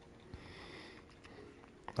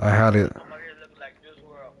 I had it. I'm over here looking like this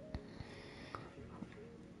world.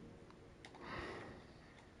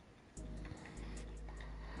 You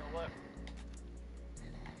know what?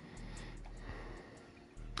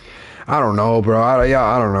 I don't know, bro. I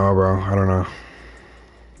don't know, bro. I don't know.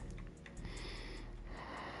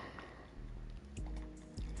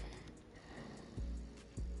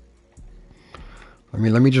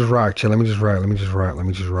 Let me just rock, chill. Let me just rock. Let me just rock. Let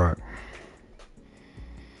me just rock.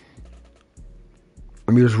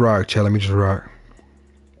 Let me just rock, chill. Let me just rock.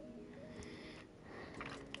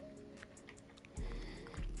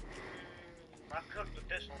 I cooked with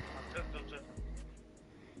this one. I cooked with this.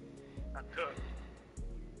 I cooked.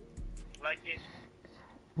 Like this.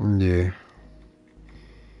 Yeah.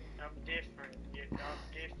 I'm different. Yeah, I'm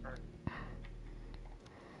different.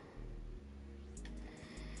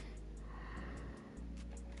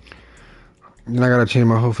 Then I gotta change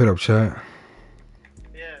my whole fit up, chat.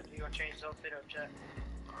 Yeah, you gonna change the fit up, chat?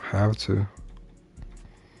 Have to.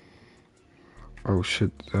 Oh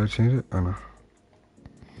shit, did I change it? I don't know.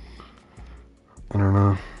 I don't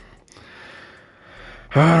know.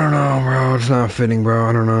 I don't know, bro. It's not fitting, bro.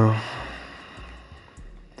 I don't know.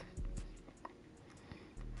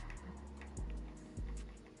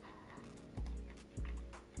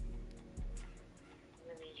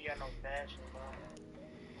 That means you got no fashion, bro.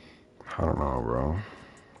 I don't know, bro.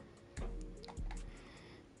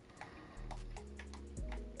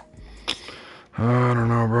 I don't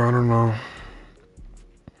know, bro. I don't know.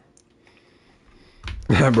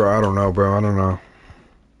 Yeah, bro. I don't know, bro. I don't know.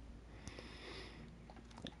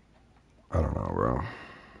 I don't know, bro.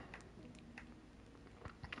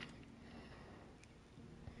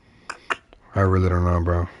 I really don't know,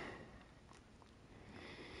 bro.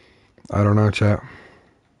 I don't know, chat.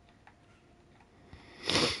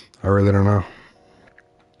 I really don't know.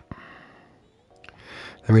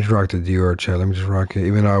 Let me just rock the Dior, chat. Let me just rock it.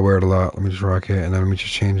 Even though I wear it a lot, let me just rock it. And then let me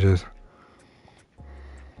just change this.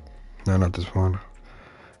 No, not this one. I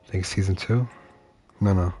think season 2.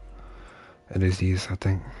 No. It is these, I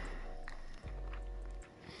think.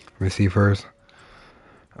 Let me see first.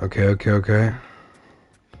 Okay.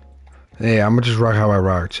 Hey, I'm gonna just rock how I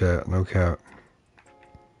rock, chat. No cap.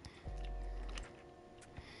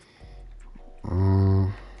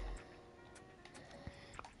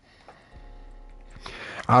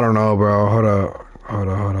 I don't know, bro. Hold up. I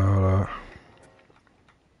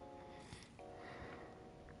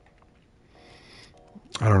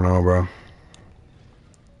don't know, bro.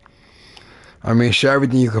 I mean, share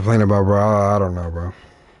everything you complain about, bro. I don't know, bro.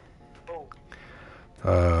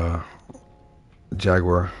 Oh.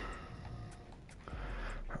 Jaguar.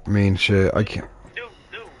 I mean, shit, I can't. Dude.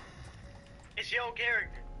 It's your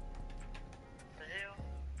character. The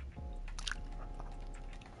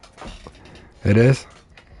hell? It is?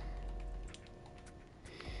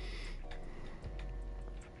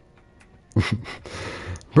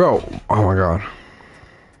 Bro, oh my god.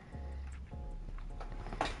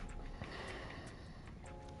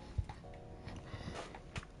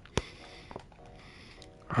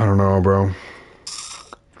 I don't know, bro.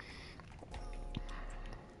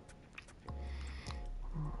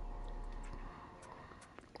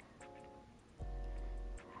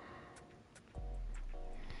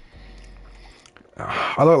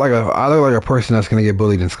 I look like a person that's gonna get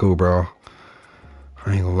bullied in school, bro.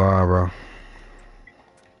 I ain't gonna lie, bro.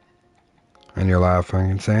 And you're laughing,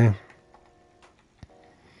 insane.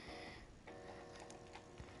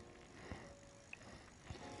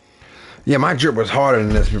 Yeah, my drip was harder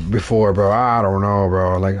than this before, bro. I don't know,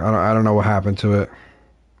 bro. Like I don't know what happened to it.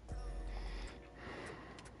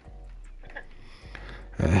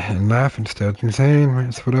 And laughing still, it's insane, man.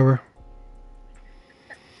 It's whatever.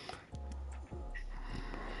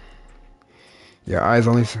 Your eyes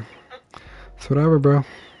only. It's whatever, bro.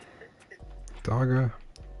 It's all good.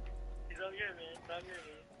 It's all good, man. It's all good,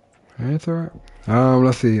 man. Hey, it's alright.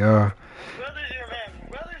 Let's see. Brother's here, man.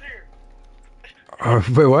 Brother's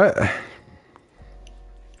here. Wait, what?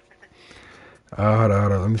 Hold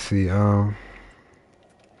on. Let me see. I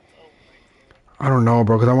don't know,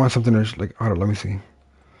 bro, because I want something to like. Hold on, let me see. Man,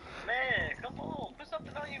 come on. Put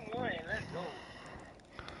something on you one. Let's go.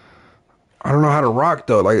 I don't know how to rock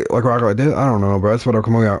though, like rock like this. I don't know, bro. That's what I'm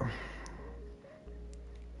coming out.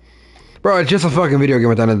 Bro, it's just a fucking video game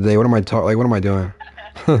at the end of the day. What am I talking? Like, what am I doing?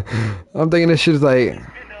 I'm thinking this shit is like. It's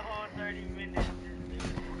been a whole 30 minutes.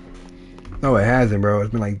 No, it hasn't, bro.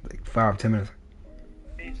 It's been like 5-10 minutes.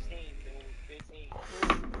 15, dude.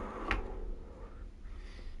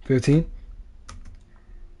 15. 15?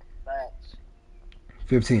 Facts.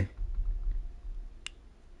 15.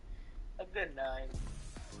 A good 9.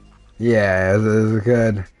 Yeah, it was a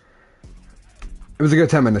good. It was a good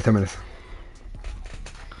 10 minutes. 10 minutes.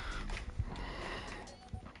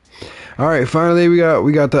 All right, finally we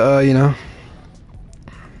got the you know.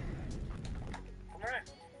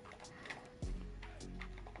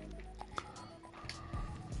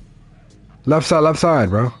 Left side,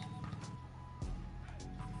 bro.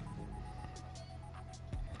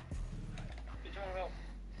 Which one go?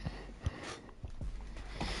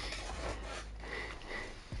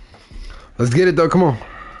 Let's get it though. Come on.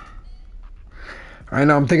 I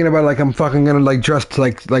know. I'm thinking about like I'm fucking gonna like dress to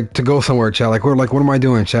like to go somewhere, chat. Like what am I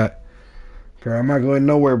doing, chat? Bro, I'm not going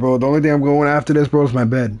nowhere, bro. The only thing I'm going after this, bro, is my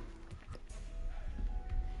bed.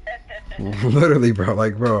 Literally, bro.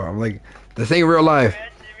 Like, bro, I'm like, this ain't real life.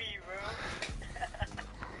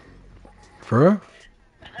 For real?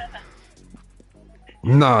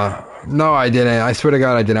 Nah. No, I didn't. I swear to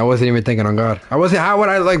God, I didn't. I wasn't even thinking on God. I wasn't. How would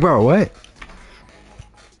I, like, bro, what?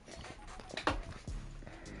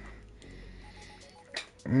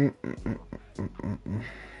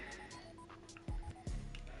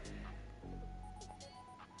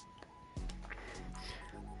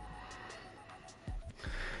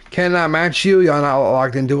 Cannot match you. Y'all not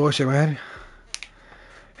locked in duo shit, man.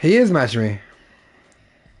 He is matching me.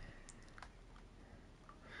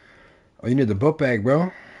 Oh, you need the book bag,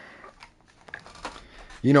 bro.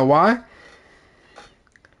 You know why?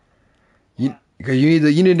 Because you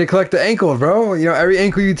need to collect the ankles, bro. You know, every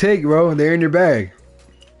ankle you take, bro, they're in your bag.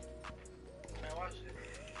 Man, watch this.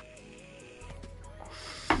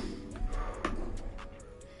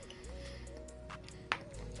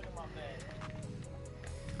 Look at my bag.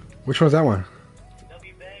 Which one's that one?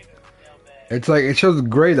 W bag or L bag? It's like, it shows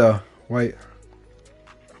gray though. White.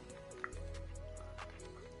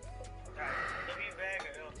 W bag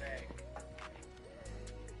or L bag?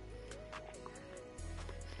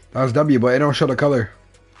 That was W, but it don't show the color.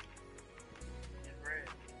 It's red.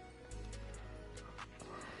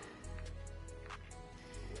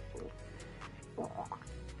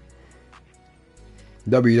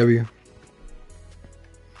 W.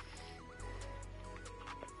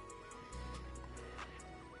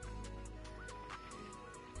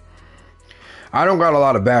 I don't got a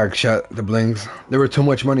lot of bags, chat. The blings. They were too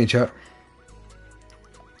much money, chat.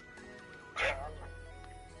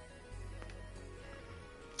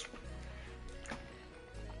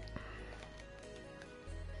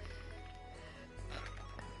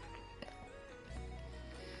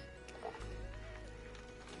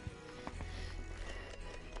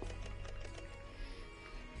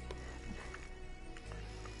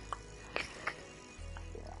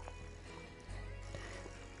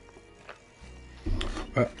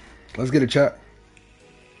 Let's get it, chat.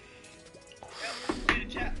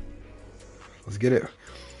 Let's get it.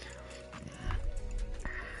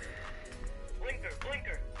 Blinker.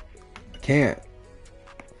 Can't.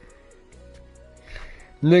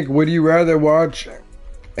 Nick, would you rather watch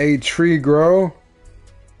a tree grow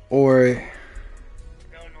or...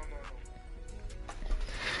 No.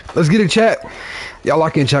 Let's get it, chat. Y'all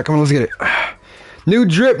lock in, chat. Come on, let's get it. New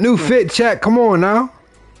drip, new fit, chat. Come on now.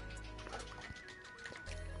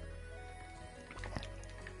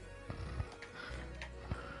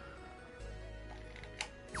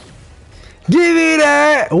 Give me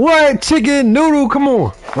that white chicken noodle. Come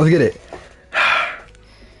on. Let's get it.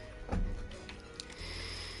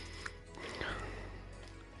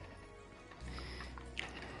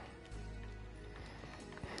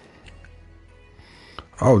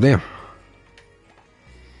 Oh, damn.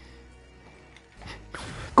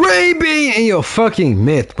 Gray bean in your fucking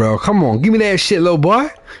myth, bro. Come on. Give me that shit, little boy.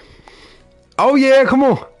 Oh, yeah. Come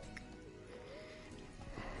on.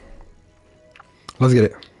 Let's get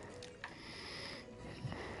it.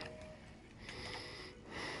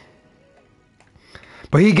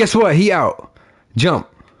 But guess what? He out. Jump.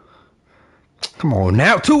 Come on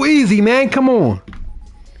now. Too easy, man. Come on.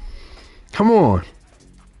 Come on.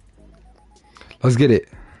 Let's get it.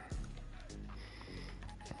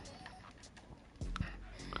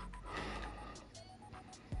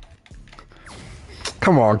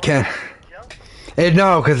 Come on, Ken. Hey,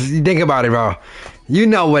 no, because you think about it, bro. You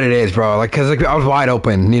know what it is, bro. Like, because like, I was wide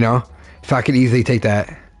open, you know? So I could easily take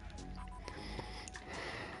that.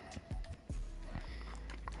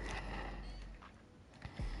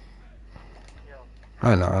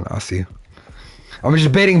 I know, I see you. I'm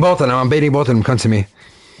just baiting both of them. I'm baiting both of them. Come to me.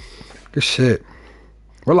 Good shit.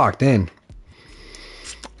 We're locked in.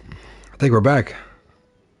 I think we're back.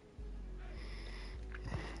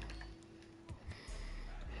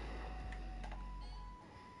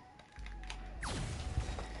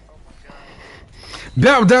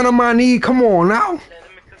 Bow down on my knee. Come on now. Let me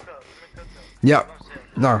cook up. Yep.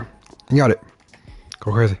 No. You got it.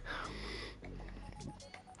 Go crazy.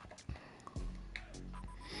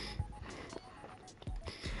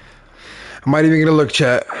 I might even get a look,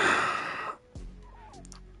 chat.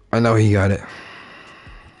 I know he got it.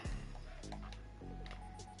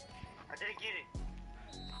 I didn't get it.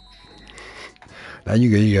 Nah, you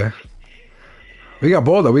good, you good. We got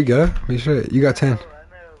ball though, we good. We should. You got 10. I know,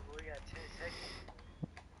 but we got 10 seconds.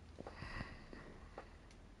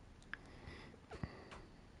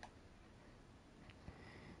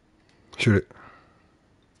 Shoot it.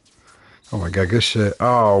 Oh my god, good shit.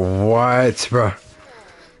 Oh, what, bro?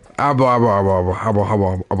 Eyeball, eyeball, eyeball, eyeball,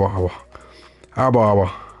 eyeball, eyeball, eyeball. Eyeball,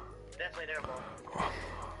 eyeball. Definitely their ball.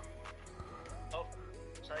 Oh,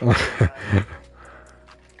 sorry.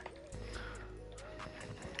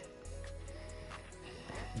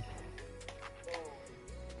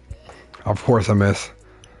 Of course I miss.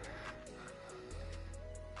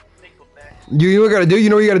 Think we're back. You know what you gotta do? You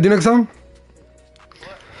know what you gotta do next time?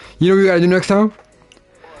 What? You know what you gotta do next time?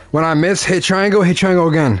 When I miss, hit triangle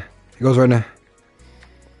again. It goes right now.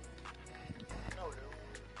 No, dude.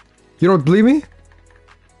 You don't believe me?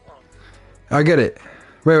 Oh. I get it.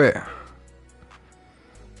 Wait. Now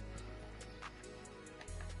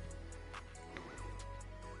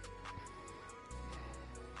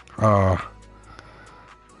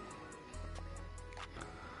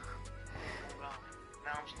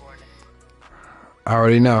I'm scoring it. I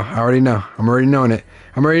already know. I'm already knowing it.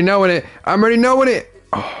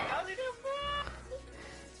 How's he doing?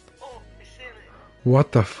 Oh, Oh, it's ceiling.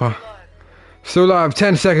 what the fuck? Live. Still live.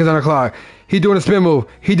 10 seconds on the clock. He doing a spin move.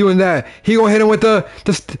 He doing that. He gonna hit him with the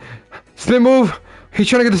spin move. He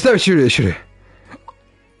trying to get the step. Shoot it.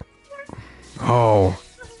 Oh.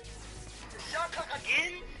 Shot clock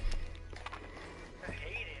again? I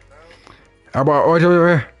hate it, bro.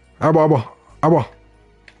 Eyeball.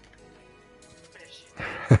 Finish.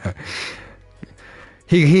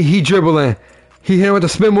 He dribbling. He hit him with the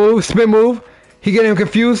spin move. He getting him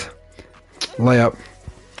confused. Layup.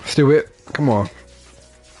 Stupid. Come on. Come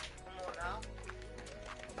on now.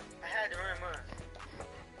 I had to run.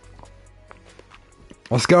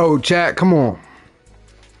 Let's go, chat. Come on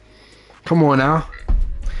now.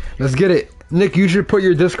 Let's get it. Nick, you should put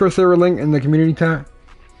your Discord server link in the community tab.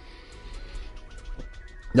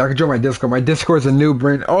 Y'all can join my Discord. My Discord's a new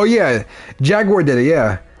brand. Oh yeah, Jaguar did it.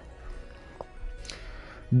 Yeah.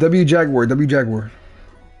 W Jaguar.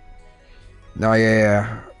 No,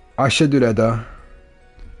 yeah. I should do that though.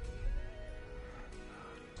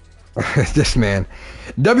 This man.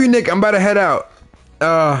 W Nick, I'm about to head out.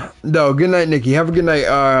 No, good night, Nikki. Have a good night,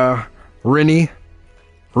 Rennie.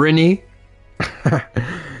 Good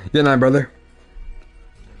night, brother.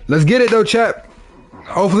 Let's get it though, chat.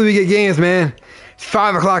 Hopefully we get games, man. It's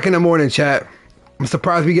 5 o'clock in the morning, chat. I'm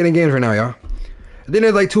surprised we getting games right now, y'all. I think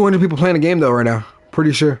there's like 200 people playing the game though right now.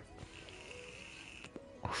 Pretty sure.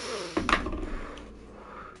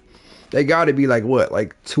 They gotta be like what,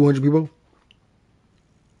 like 200 people?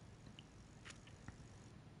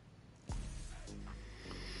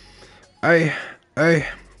 Hey.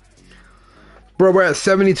 Bro, we're at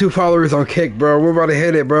 72 followers on Kick, bro. We're about to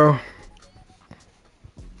hit it, bro.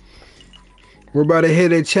 We're about to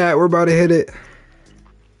hit it, chat. We're about to hit it,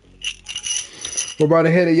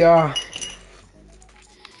 y'all.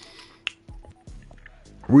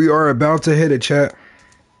 We are about to hit it, chat.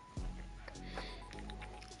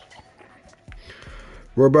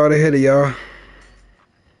 We're about to hit it, y'all.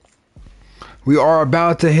 We are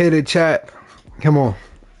about to hit it, chat. Come on.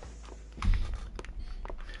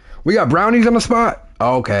 We got brownies on the spot?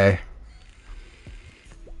 Okay.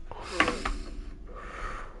 What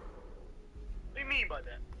do you mean by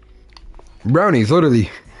that? Brownies,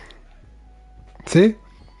 literally. See?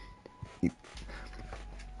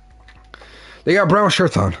 They got brown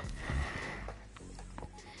shirts on.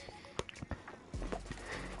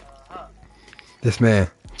 This man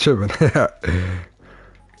tripping.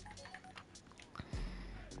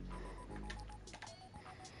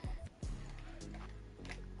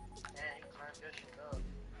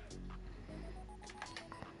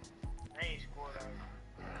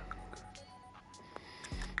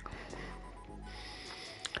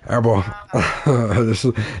 Airball.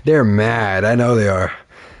 They're mad. I know they are.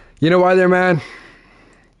 You know why they're mad?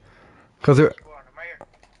 Because they're...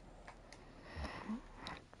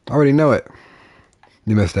 I already know it.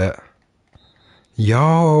 You missed that.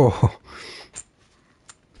 Yo.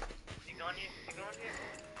 You going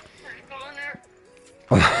there?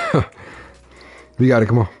 We got it.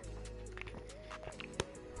 Come on.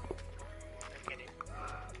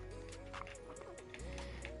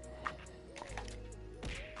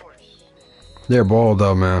 They're bald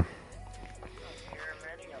though, man.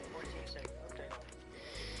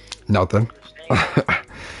 Nothing.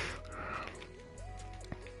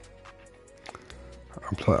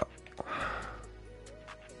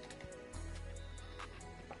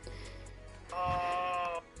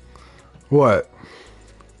 What?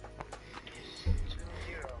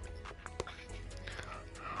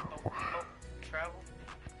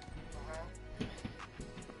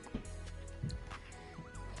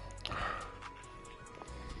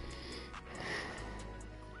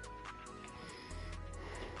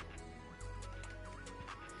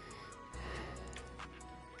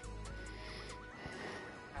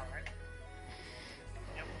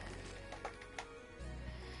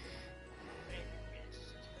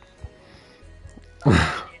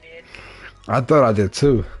 I thought I did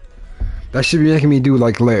too. That should be making me do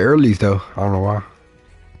like late earlies though. I don't know why.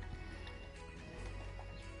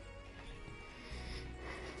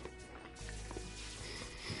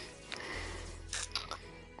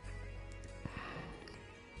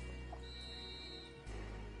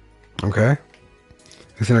 Okay.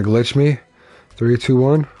 It's gonna glitch me. 3, 2,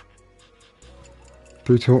 1.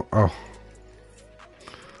 3, 2, 1. Oh.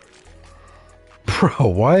 Bro,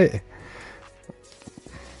 what?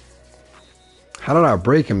 How did I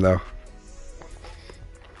break him though?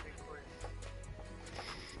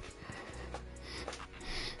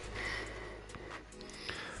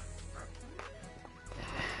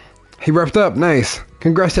 He repped up. Nice.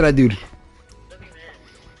 Congrats to that dude.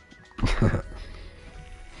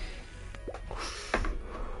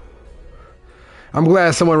 I'm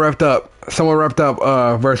glad someone repped up. Someone repped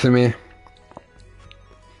up versus me. It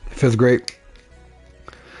feels great.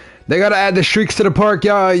 They gotta add the streaks to the park,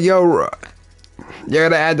 y'all. Yo, you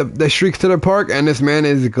gotta add the streaks to the park, and this man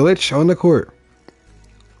is glitch on the court.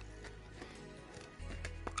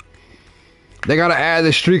 They gotta add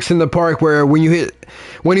the streaks in the park where when you get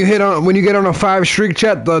on a 5 streak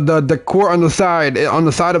chat, the court on the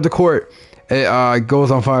side of the court, it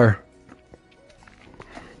goes on fire.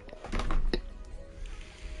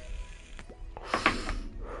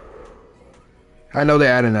 I know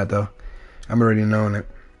they're adding that though. I'm already knowing it.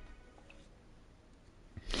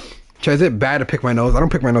 Chat, is it bad to pick my nose? I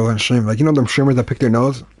don't pick my nose on stream. Like, you know them streamers that pick their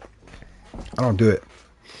nose? I don't do it.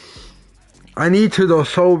 I need to though,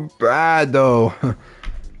 so bad though.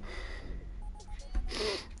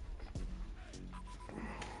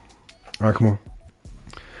 Alright, come on.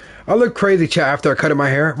 I look crazy, chat, after I cut my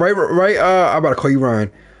hair. Right, I'm about to call you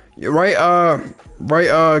Ryan.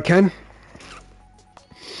 Right, Ken?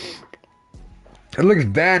 It looks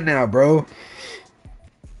bad now, bro.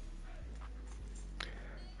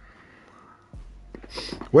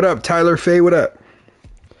 What up, Tyler Faye? What up?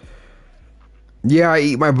 Yeah, I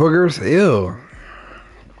eat my boogers. Ew.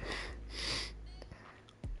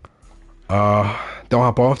 Don't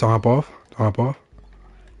hop off. Don't hop off. Don't hop off.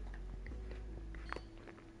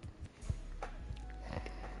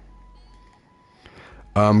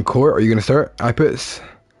 Court, are you gonna start? I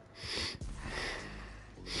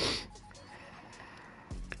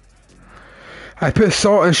put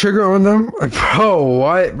salt and sugar on them. Bro,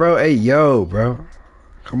 what, bro? Hey, yo, bro.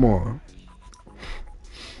 Come on.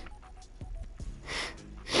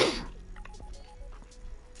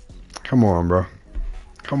 Come on, bro.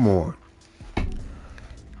 Come on.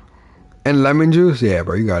 And lemon juice? Yeah,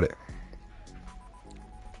 bro, you got it.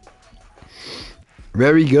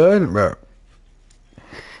 Very good, bro.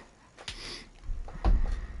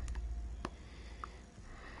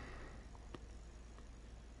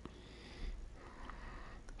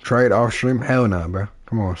 Try it off stream? Hell no, bro.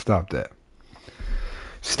 Come on, stop that.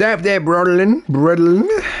 Stop that, brotherlin.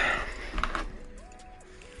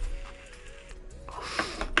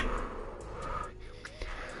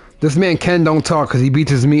 This man Ken don't talk because he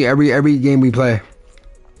beats me every game we play.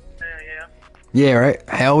 Yeah. Yeah, right?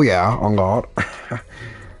 Hell yeah, on God.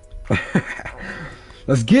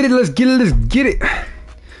 Let's get it.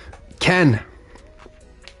 Ken.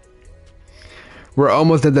 We're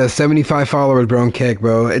almost at the 75 followers, bro, on Kick,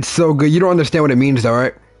 bro. It's so good. You don't understand what it means, though,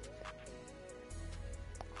 right?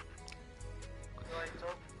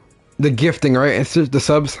 The gifting, right? It's just the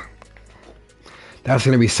subs. That's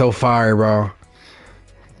gonna be so fire, bro.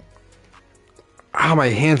 Ah, my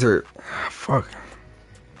hands are... Fuck.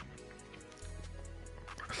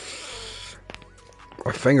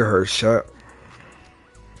 My finger hurts, shut.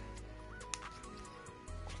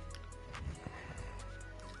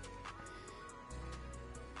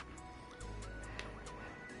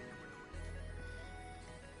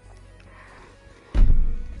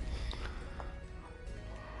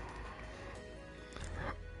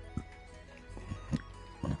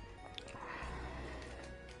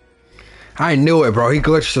 I knew it, bro. He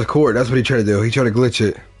glitched the court. That's what he tried to do. He tried to glitch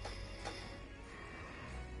it.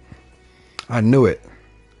 I knew it.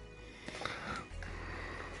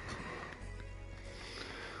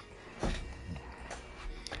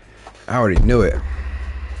 I already knew it.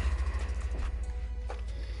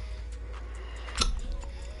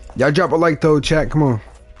 Y'all drop a like though, chat. Come on.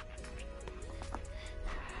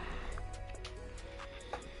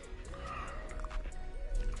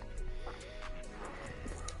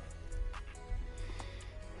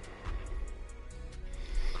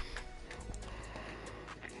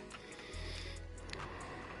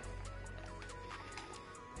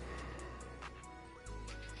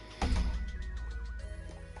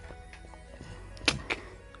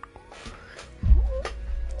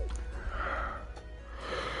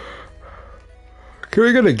 Can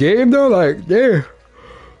we get a game though? Like, yeah.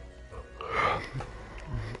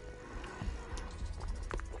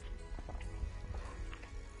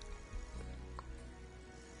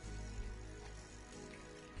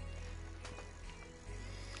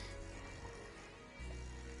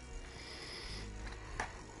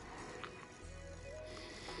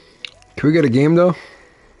 Can we get a game though?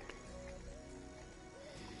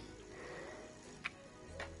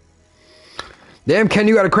 Damn, Ken,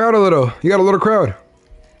 you got a crowd a little. You got a little crowd.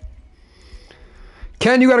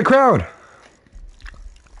 Ken, you got a crowd.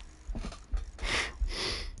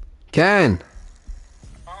 Ken.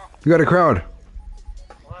 You got a crowd.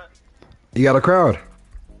 What? You got a crowd.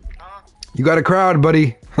 You got a crowd,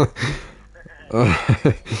 buddy.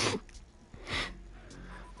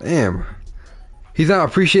 Damn. He's not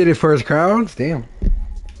appreciated for his crowds? Damn.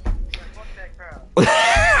 Fuck that crowd.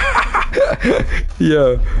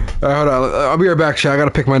 Yeah. Alright, hold on. I'll be right back, chat. I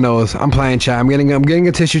gotta pick my nose. I'm playing, chat. I'm getting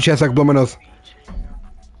a tissue chest so I can blow my nose.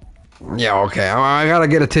 Yeah, okay. I gotta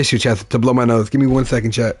get a tissue chest to blow my nose. Give me 1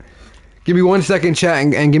 second, chat. Give me 1 second, chat,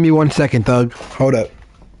 and give me 1 second, thug. Hold up.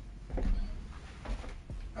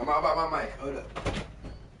 I'm all about my mic. Hold up.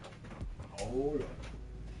 Hold up.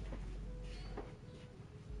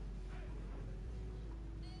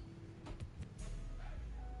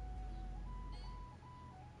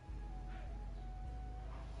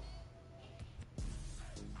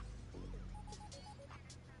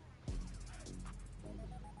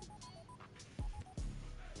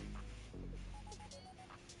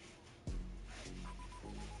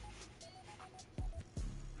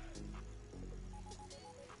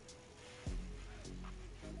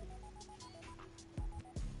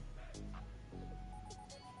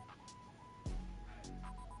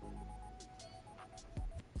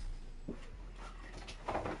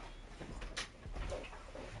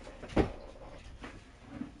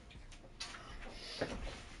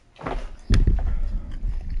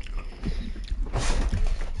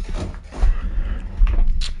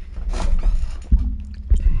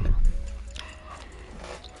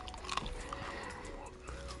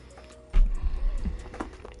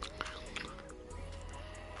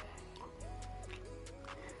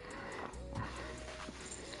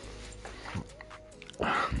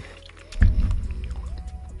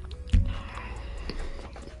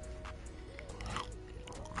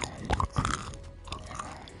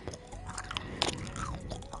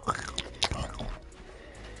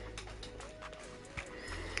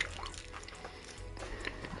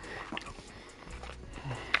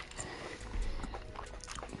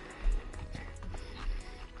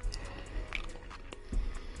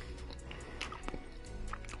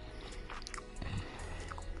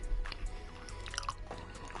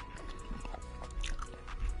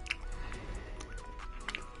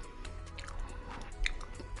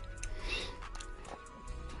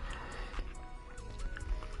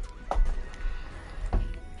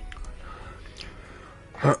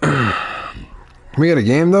 We got a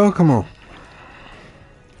game though? Come on.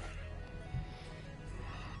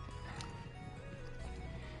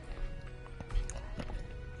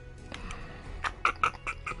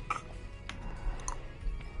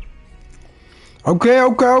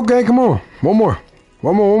 Okay, come on. One more.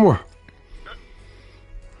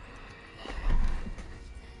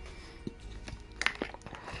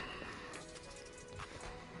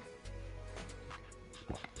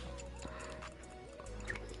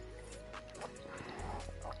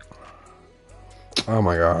 Oh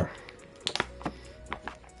my god.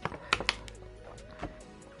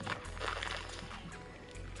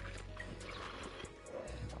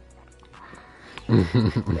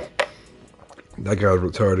 That guy was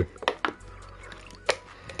retarded.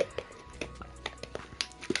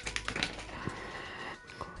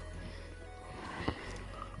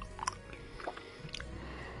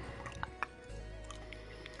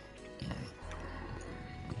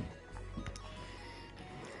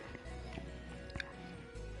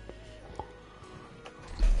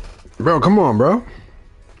 Bro, come on, bro.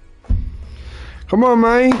 Come on,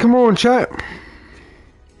 man. Come on, chat.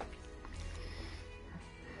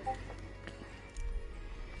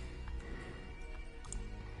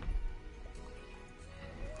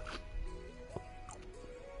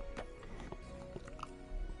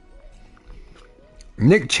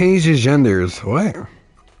 Nick changed his genders. What? Let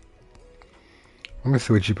me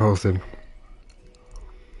see what you posted.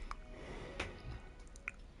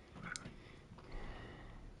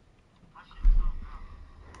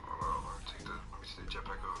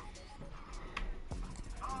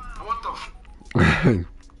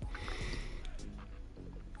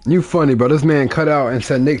 You funny, bro. This man cut out and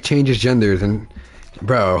said Nick changes genders, and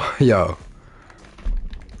bro, yo.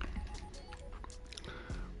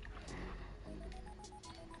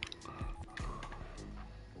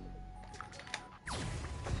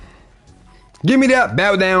 Give me that.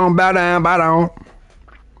 Bow down, bow down, bow down.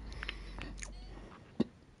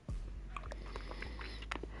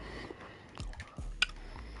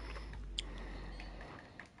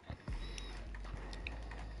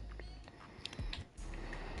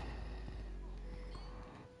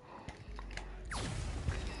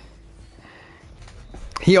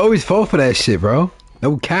 He always fall for that shit, bro.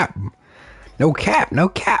 No cap. No cap. No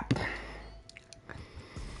cap.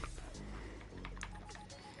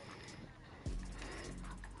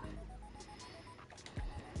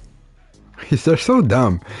 They're so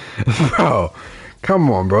dumb. Bro.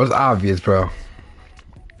 Come on, bro. It's obvious, bro.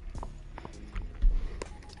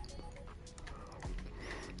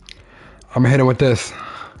 I'm gonna hit him with this.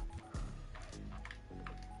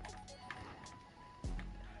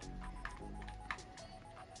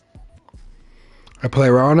 I play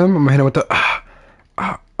around him. I'm gonna hit him with the.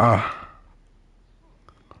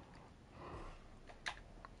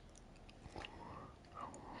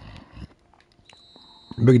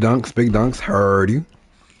 Big dunks, big dunks. Heard you.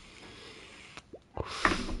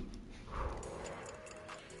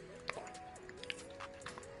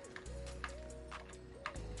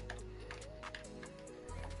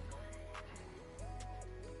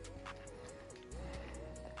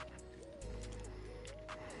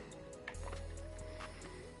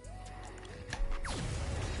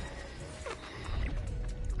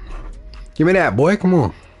 Give me that, boy. Come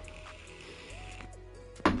on.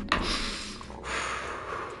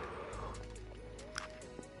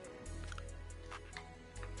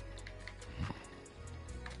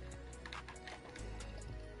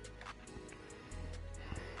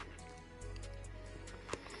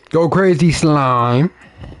 Go crazy, slime.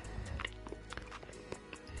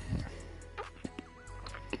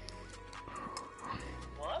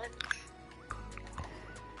 What?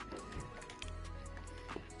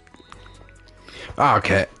 Oh,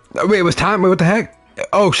 okay. Wait, it was time? Wait, what the heck?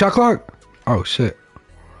 Oh, shot clock? Oh, shit.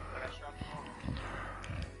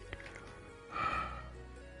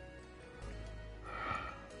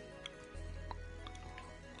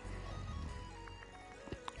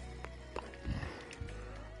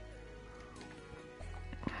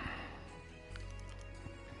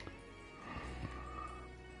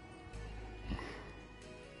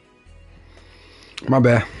 My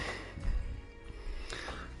bad.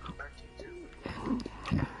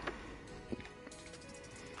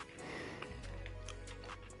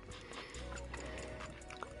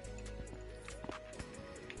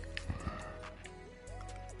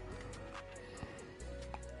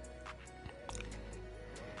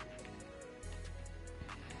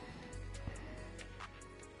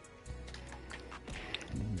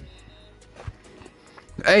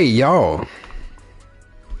 Hey, yo. What's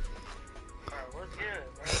good,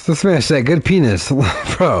 bro? This man said good penis.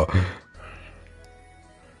 Bro.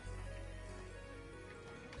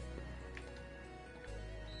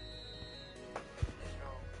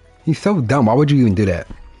 He's so dumb. Why would you even do that?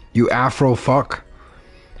 You afro fuck.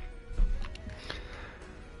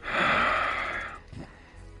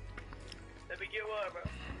 Let me get one, bro.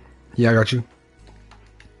 Yeah, I got you.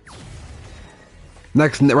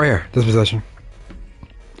 Next, right here. This possession.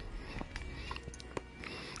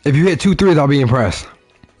 If you hit 2 threes, I'll be impressed.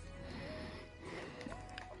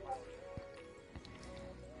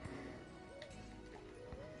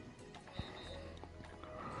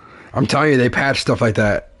 I'm telling you, they patch stuff like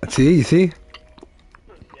that. See, you see?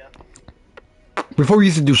 Yeah. Before we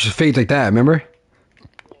used to do fades like that, remember?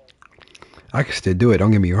 I can still do it. Don't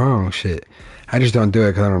get me wrong, shit. I just don't do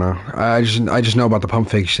it because I don't know. I just know about the pump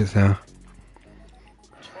fake shit now.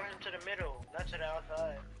 Just point him to the middle, not to the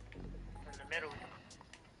outside. In the middle.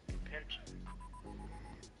 Pinch.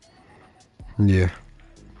 Yeah.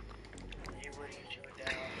 He would hit you with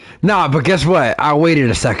that. Nah, but guess what? I waited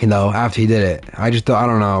a second though after he did it. I just thought, I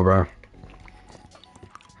don't know, bro.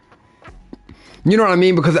 You know what I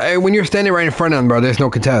mean? Because when you're standing right in front of him, bro, there's no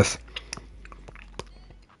contest.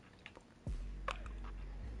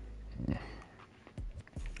 But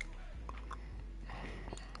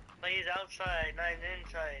he's outside, not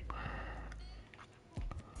inside.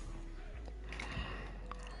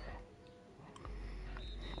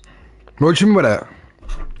 What you mean by that? And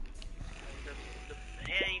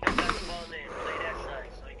he doesn't have the ball in. Play that side,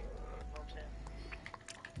 so you can, you know what I'm saying?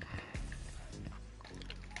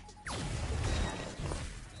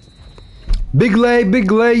 Big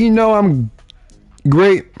lay, you know I'm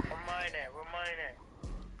great. Where mine at? Where mine at?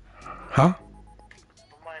 Huh?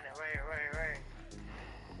 Where mine at? Right here, right here, right here.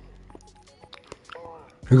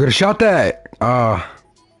 Oh, You could have shot that. no, I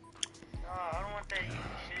don't want that easy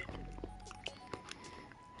shit.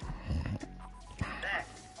 That.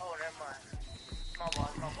 Oh, never mind. My ball,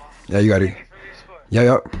 my ball. Yeah, you got it. Take it from Yo,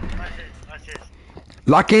 yo. Watch this. Watch this.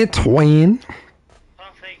 Lock in, twin.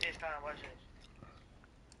 Don't fake this time. Watch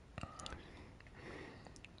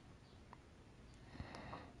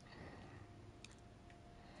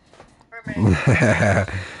this. Mermaid.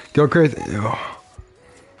 Go crazy. Oh.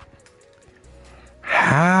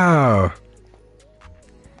 How?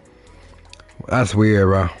 That's weird,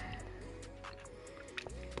 bro.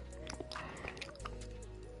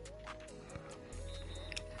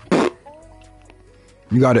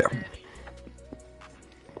 You got it. Let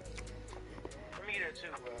me get it too,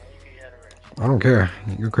 bro. You can get it rest. I don't care.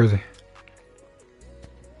 You're crazy.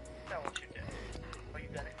 That one shoot that. Oh, you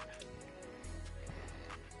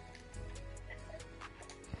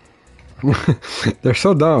got it. They're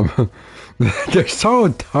so dumb. They're so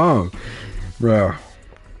dumb, bro. Really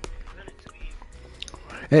too easy.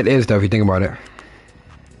 It is though if you think about it.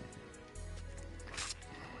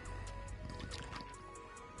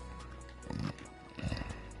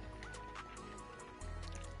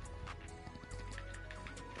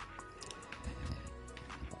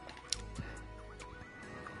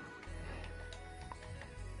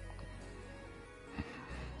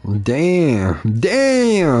 Damn,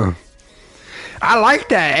 damn. I like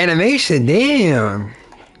that animation. Damn,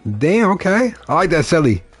 damn. Okay, I like that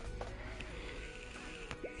silly.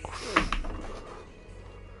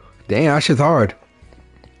 Damn, that shit's hard.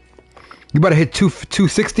 You better hit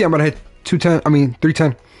 260. I'm about to hit 210. I mean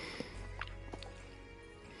 310.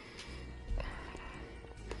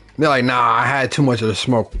 They're like, nah, I had too much of the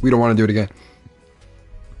smoke. We don't want to do it again.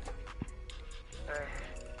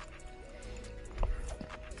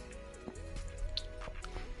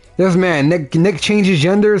 This man, Nick changes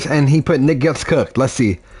genders and he put Nick gets cooked. Let's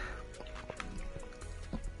see.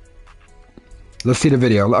 Let's see the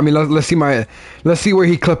video. I mean, let's see where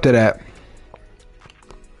he clipped it at.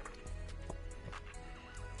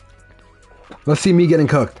 Let's see me getting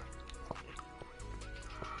cooked.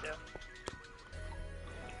 Yeah.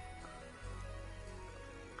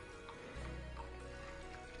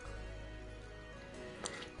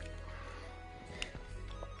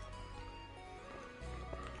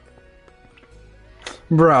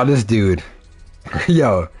 Bro, this dude.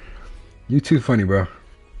 Yo, you too funny, bro.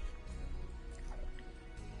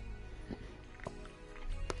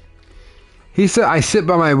 He said, I sit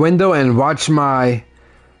by my window and watch my...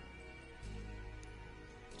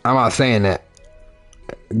 I'm not saying that.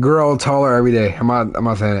 Girl taller every day. I'm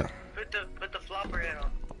not saying it. Put the flopper head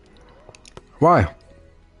on. Why? On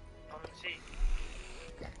the seat.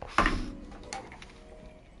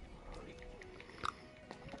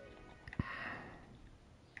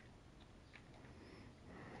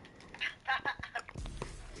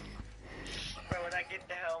 Bro, when I get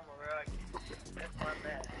the helmet, bro, that's my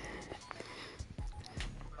match.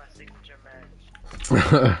 My signature match.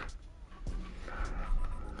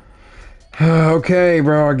 Okay,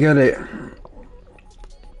 bro, I get it.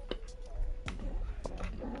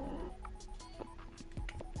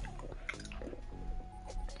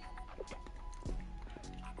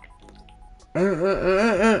 Hey,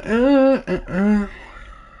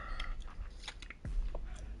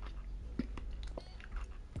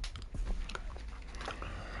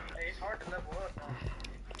 it's hard to level up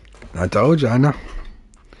now. I told you, I know. Bro,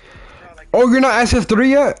 like, Oh, you're not SF3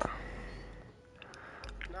 yet?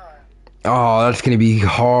 nah. Oh, that's gonna be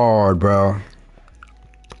hard, bro.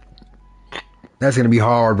 That's gonna be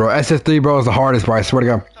hard, bro. SF3, bro, is the hardest, bro. I swear to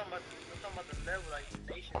God. I'm talking about the level, like the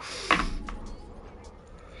nation.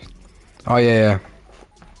 Oh, yeah.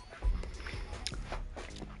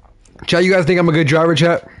 Chat, you guys think I'm a good driver,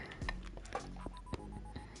 chat?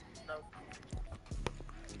 No.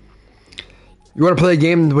 You wanna play a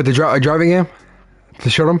game with the driving game? To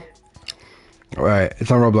show them? Alright, it's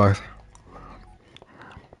on Roblox.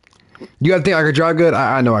 You guys think I could drive good?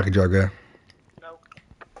 I know I could drive good. No.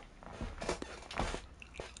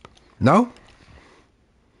 No?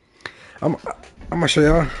 I'm gonna show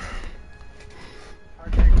y'all.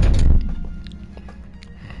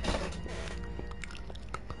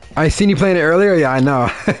 I seen you playing it earlier. Yeah, I know.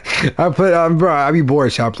 Bro, I'd be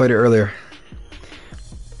bored, so I played it earlier.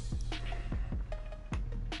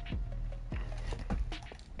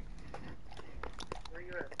 Where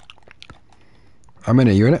you at? I'm in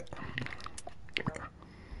it. You in it?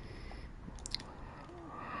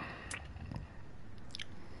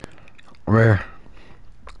 Where?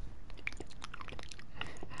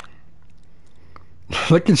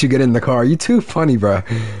 Look at you get in the car. You too funny, bro. Fuck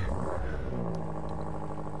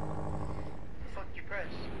you press.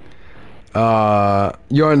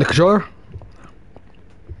 You're on the controller?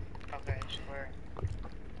 Okay, swear.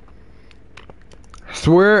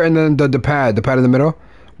 Swear and then the pad in the middle.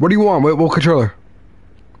 What do you want? What controller?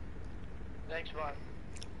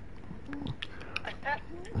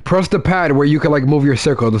 Press the pad where you can like move your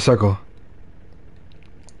circle, the circle.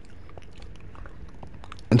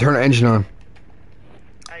 And turn the engine on.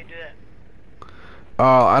 How you do that?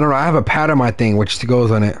 I don't know. I have a pad on my thing which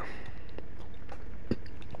goes on it. You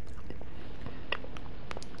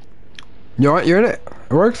know what? You're in it.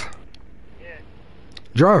 It works. Yeah.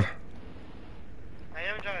 Drive. I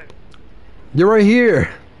am driving. You're right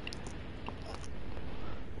here.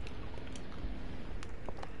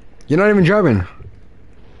 You're not even driving.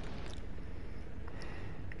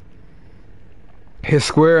 Hit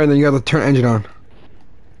square and then you got to turn engine on.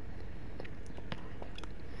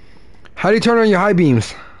 How do you turn on your high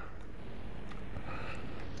beams?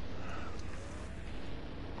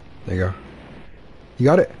 There you go. You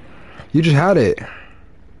got it? You just had it.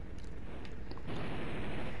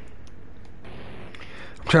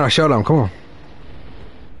 I'm trying to show them. Come on.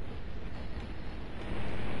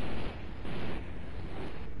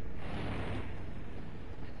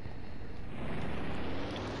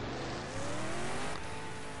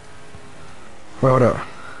 Wait, hold up.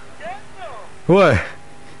 Daniel! What?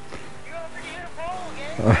 You already hit a pole,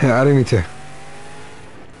 gang. I didn't mean to. Yeah,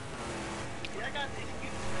 I got the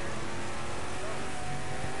excuse,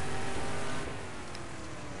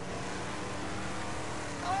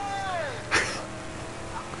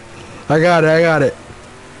 man. I got it. I got it.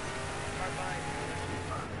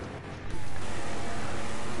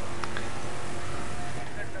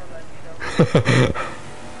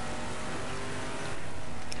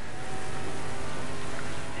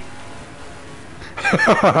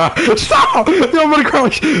 Stop! Yo, I'm gonna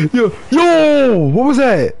crash. Yo, what was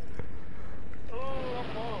that? Ooh,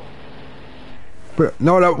 I'm low. But,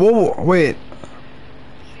 no, that. Whoa, wait.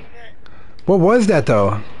 See that? What was that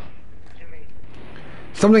though? Jimmy.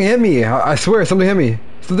 Something hit me. I swear, something hit me.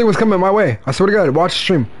 Something was coming my way. I swear to God. Watch the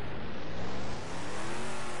stream.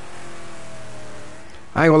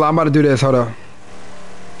 I ain't gonna lie. I'm about to do this. Hold up. Hold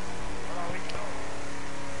on, where you going?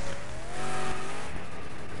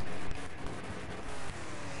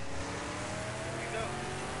 Where you go?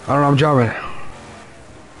 I don't know. I'm driving.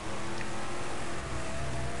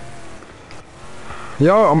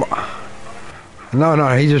 Yo, I'm.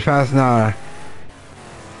 No, he just passed. Nah.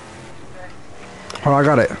 Hold on, I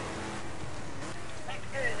got it.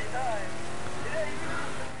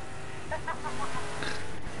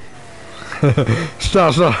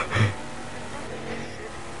 Stop.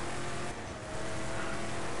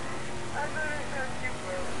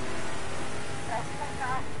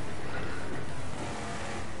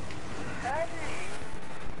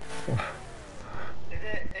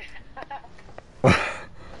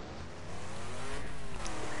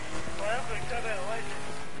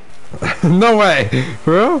 No way.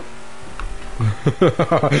 For real?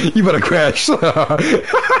 You better crash.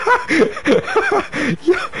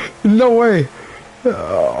 No way.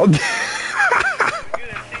 Oh.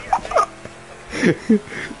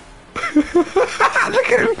 Look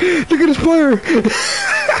at him. Look at his player.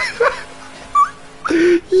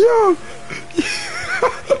 Yo.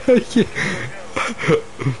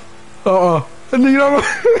 And you know.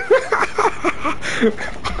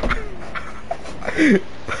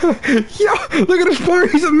 Yo, look at his player.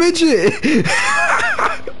 He's a midget.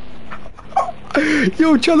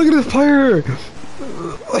 Yo, Chad, look at his player.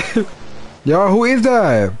 Yo, who is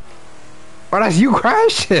that? Oh, that's you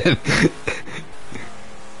crashing.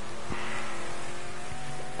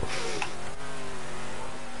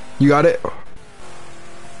 You got it?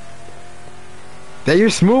 Yeah, you're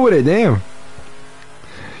smooth with it, damn.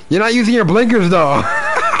 You're not using your blinkers though.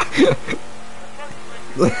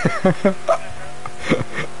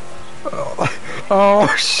 Oh,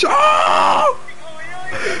 shut!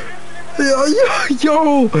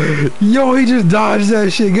 Yo, he just dodged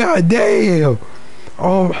that shit. God damn.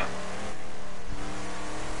 Oh.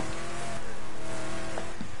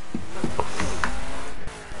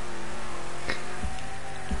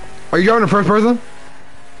 Are you driving in first person?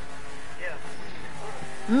 Yeah.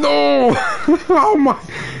 No. Oh my.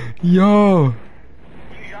 Yo. You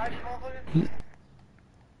drive, motherfucker?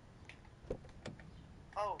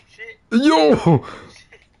 Oh, shit. Yo. Bro,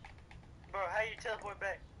 how you teleport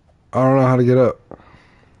back? I don't know how to get up.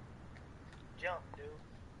 Jump,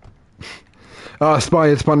 dude. It's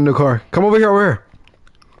spawned a new car. Come over here,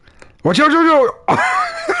 Watch out, Yo.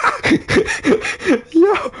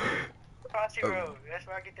 Crossy Road. That's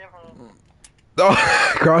where I get that from. Oh,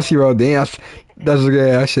 Crossy Road, damn. That's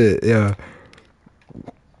good, that shit, yeah.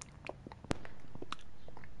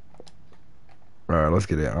 Alright, let's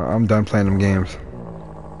get it. I'm done playing them games.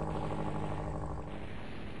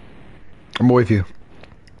 I'm with you.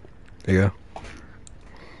 There you go.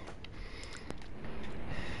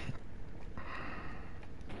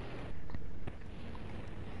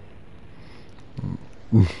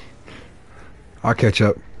 I'll catch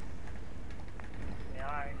up. Yeah,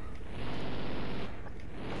 alright.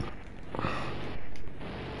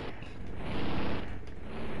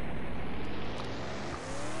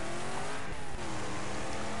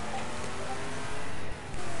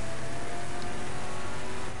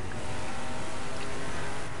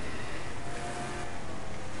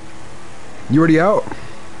 You already out?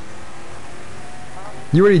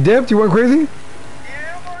 You already dipped? You went crazy?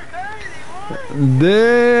 Yeah, I'm going crazy, boy.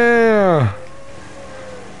 Damn.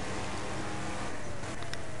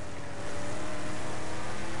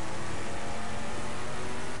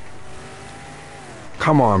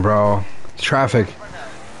 Come on, bro. It's traffic.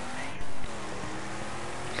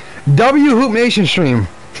 W Hoop Nation stream.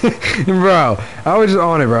 Bro, I was just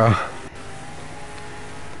on it, bro.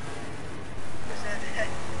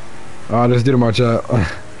 Oh, this dude in my chat.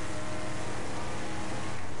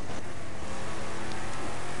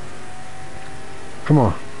 Come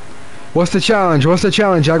on. What's the challenge? What's the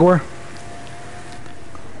challenge, Jaguar?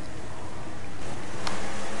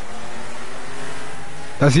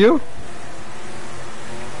 That's you?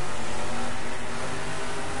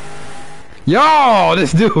 Yo,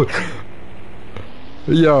 this dude.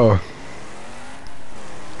 Yo.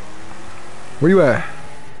 Where you at?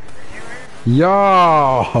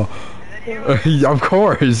 Yo. Of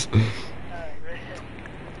course.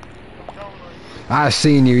 I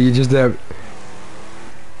seen you. You just did.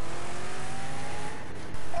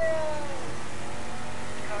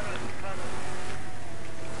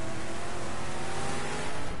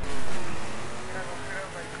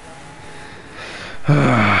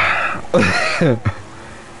 Hey,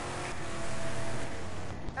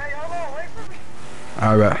 hold on, wait for me.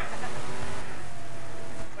 All right. Wait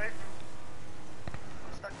for me.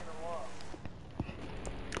 I'm stuck in the wall.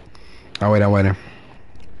 I'll wait. I'm waiting.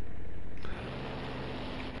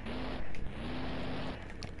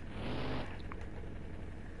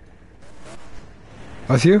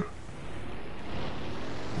 That's you?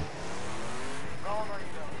 Go on, you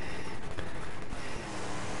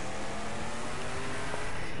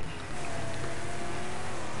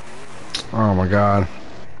go. Oh my god.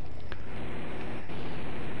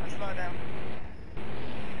 Slow down.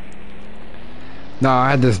 Nah,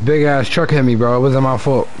 I had this big ass truck hit me, bro. It wasn't my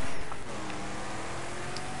fault.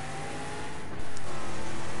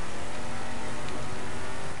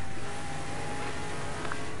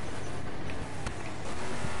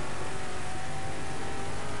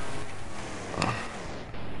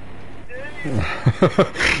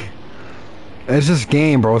 It's this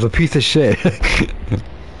game, bro. It's a piece of shit.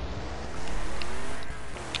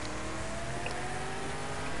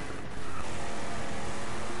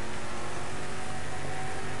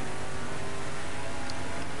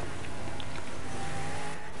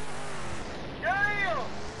 Damn!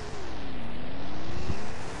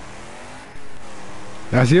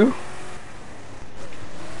 That's you? Hey,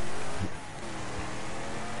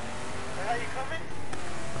 how you coming?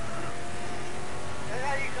 Hey,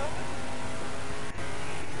 how you coming?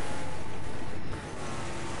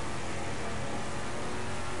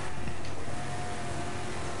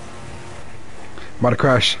 About to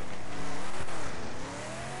crash.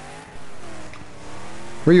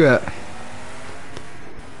 Where you at? I'm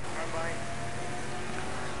buying.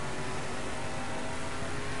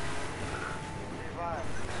 Revive.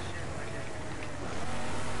 Shit, right there.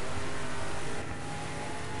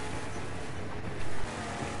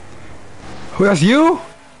 Who, that's you?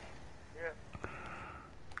 Yeah.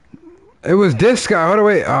 It was this guy. Hold on,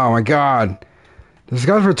 wait. Oh my god. This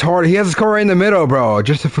guy's retarded. He has his car right in the middle, bro.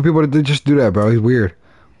 Just for people to just do that, bro. He's weird.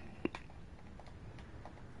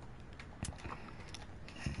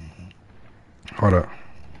 Hold up.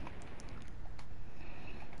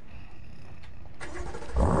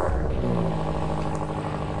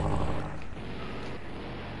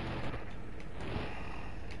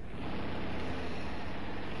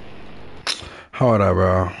 Hold up,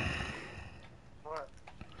 bro. What?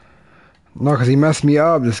 No, because he messed me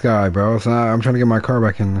up, this guy, bro. So I'm trying to get my car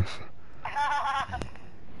back in this.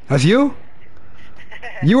 That's you?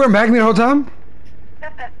 You weren't backing me the whole time?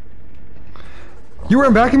 You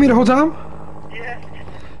weren't backing me the whole time? Yeah.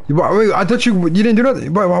 Wait, I thought you didn't do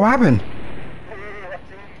nothing. What happened?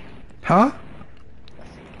 Huh?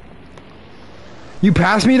 You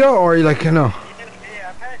passed me though, or you like no? Yeah,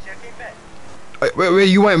 I passed you. I came back. Wait,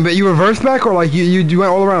 you went, but you reversed back, or like you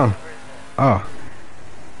went all around? Oh.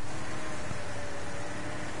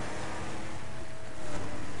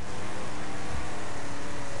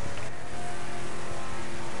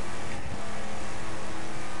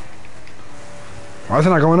 Why is it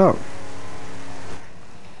not going up?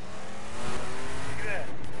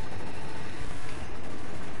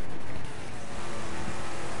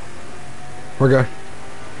 We're good.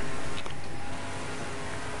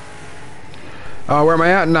 Where am I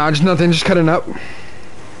at? Nah, just nothing. Just cutting up.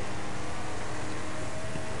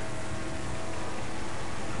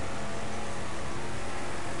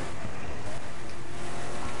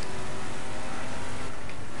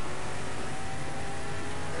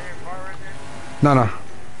 No, no.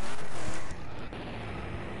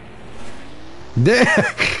 Damn.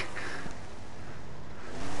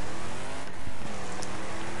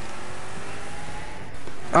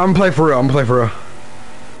 I'm gonna play for real. I'm gonna play for real.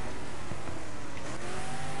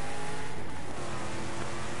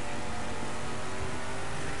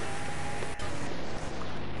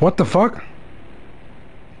 What the fuck?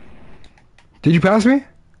 Did you pass me?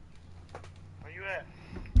 Where you at?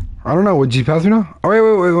 I don't know. Would you pass me now? Oh,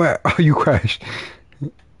 wait. Oh, you crashed.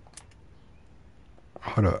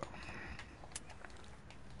 Hold up.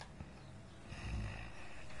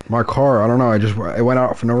 My car, I don't know. It went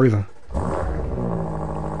out for no reason.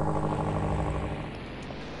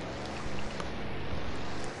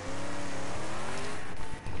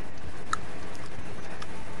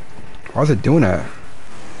 Why is it doing that?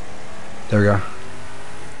 There we go.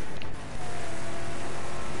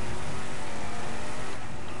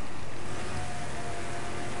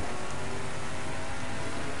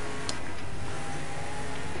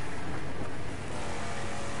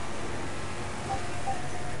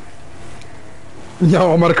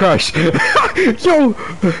 Yo, I'm about to crash. Yo.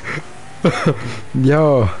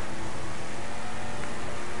 Yo.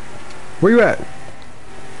 Where you at?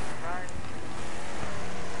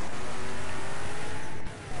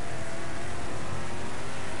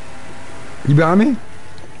 You behind me?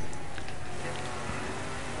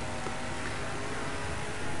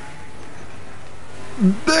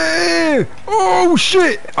 Damn! Oh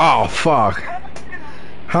shit! Oh fuck!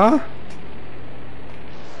 Huh?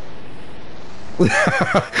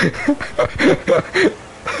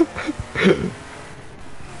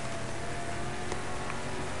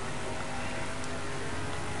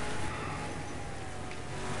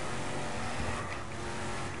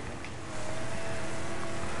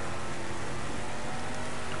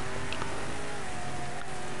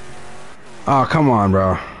 Oh, come on,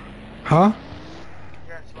 bro. Huh? You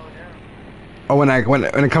gotta slow down. Oh, when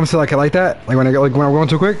it comes to like that, like when I'm going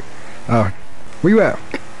too quick. Oh, where you at?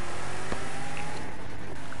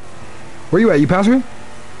 Where you at? You passed me? You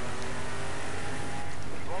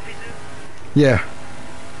want me to? Yeah.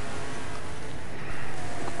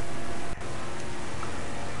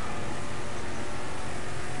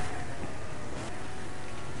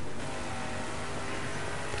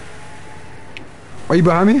 Are you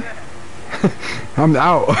behind me? I'm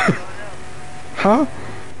out. Huh?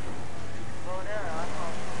 Slow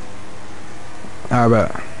down. I I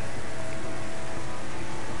bet.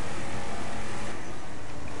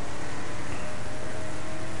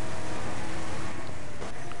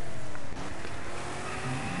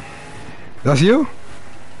 That's you?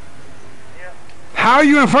 Yeah. How are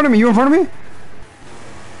you in front of me? You in front of me?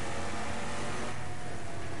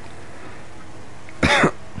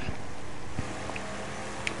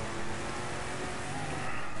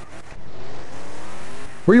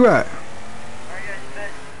 Where you at? Are you at the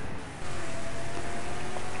best?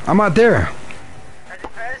 I'm out there. I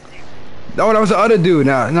just passed you. Oh, that was the other dude.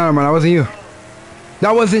 No, man, that wasn't you.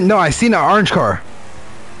 That wasn't. No, I seen that orange car.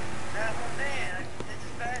 That's what I'm saying. I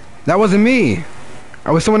just passed you. That wasn't me.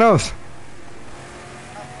 I was someone else.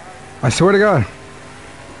 I swear to God.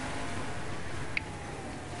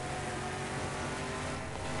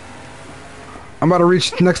 I'm about to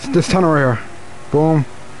reach next to this tunnel right here. Boom.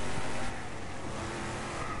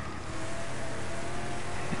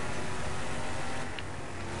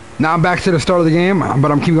 Now I'm back to the start of the game,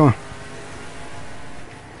 but I'm keep going.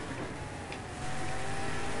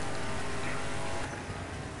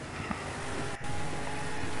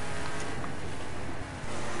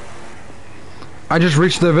 I just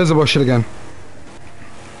reached the visible shit again.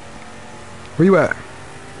 Where you at?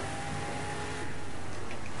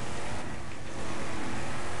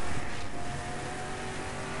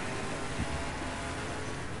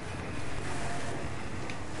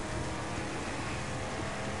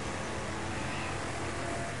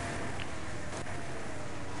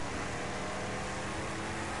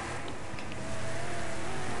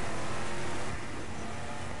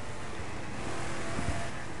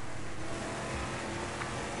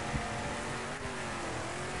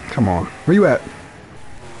 Come on. Where you at?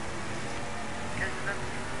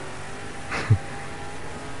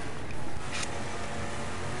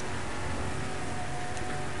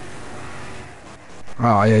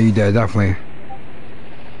 Oh yeah, you did, definitely.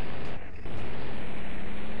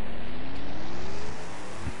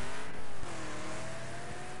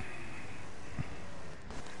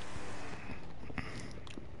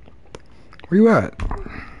 Where you at?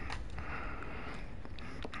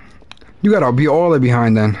 You gotta be all the way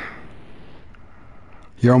behind then.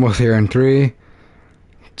 You're almost here in 3,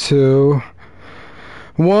 2,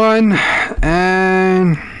 1,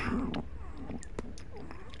 and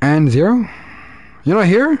 0. You're not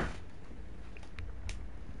here?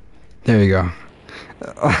 There you go.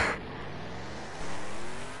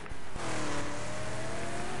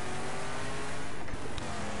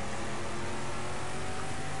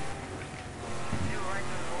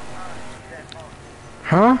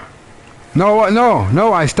 Huh? No,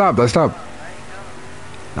 no, I stopped.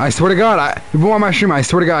 I swear to God, you on my stream, I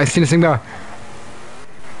swear to God, I seen this thing down.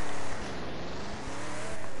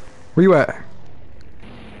 Where you at?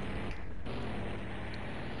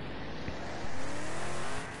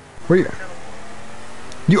 Where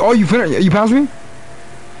you finished? You passed me?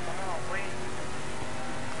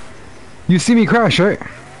 You see me crash, right?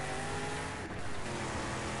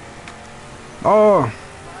 Oh.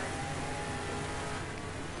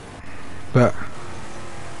 But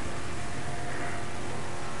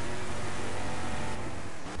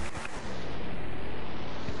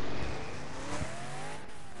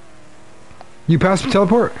you passed the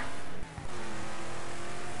teleport?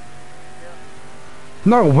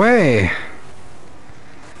 No way.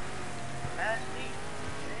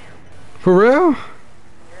 For real?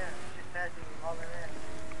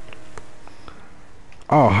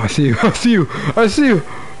 Oh, I see you. I see you. I see you.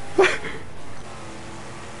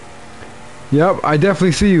 Yep, I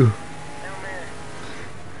definitely see you.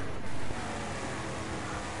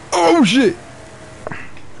 Oh shit!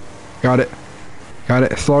 Got it. Got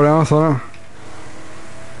it. Slow down, slow down.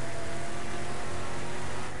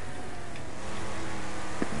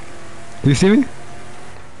 Do you see me?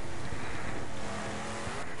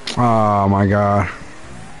 Oh my God.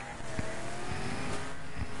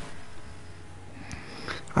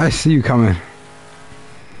 I see you coming.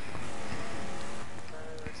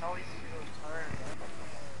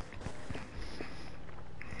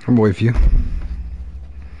 I'm waiting for you.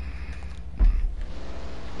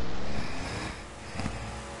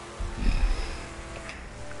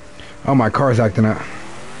 Oh, my car's acting up.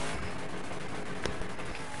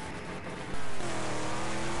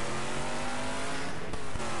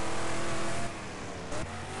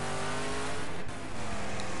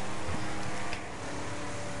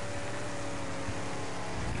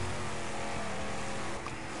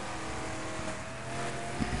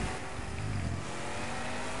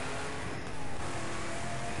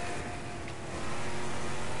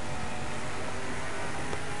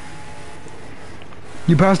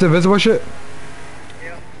 You passed the invisible shit?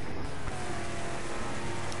 Yeah.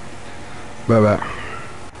 Bye.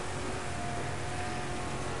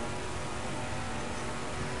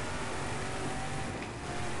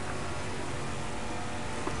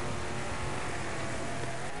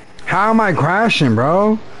 How am I crashing,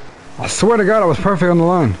 bro? I swear to God, I was perfect on the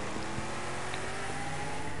line.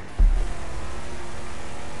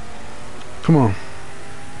 Come on.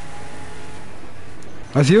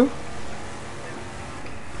 That's you?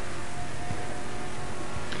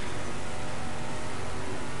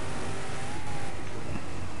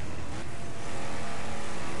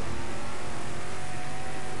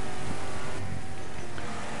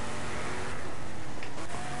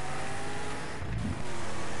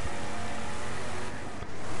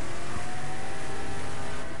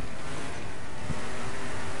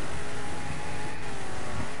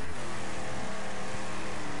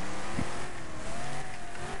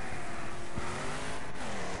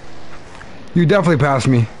 You definitely passed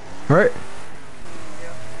me, right?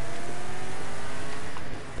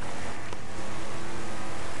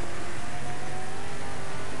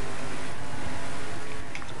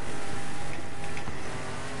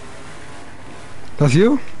 That's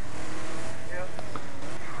you?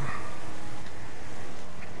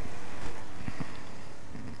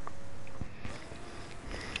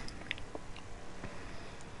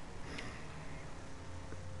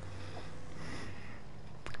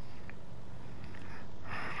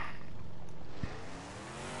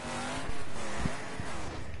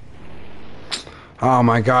 Oh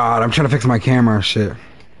my God, I'm trying to fix my camera and shit.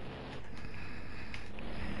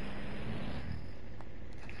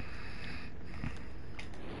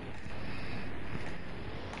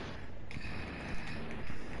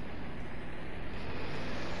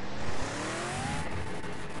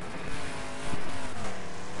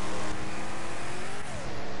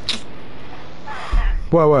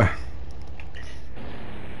 What?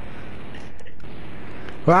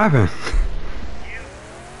 What happened?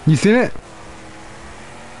 You seen it?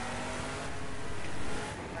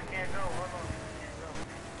 I can't go. Hold on.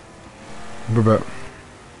 I can't go. But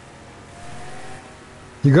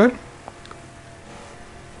You good? I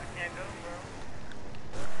can't go,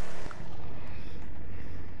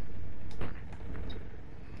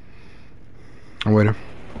 bro. I'm waiting.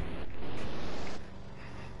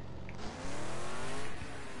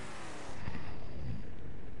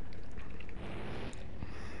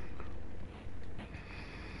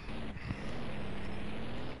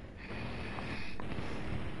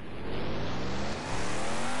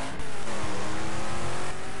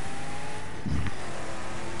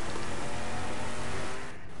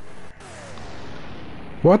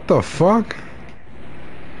 What the fuck?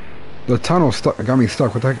 The tunnel got me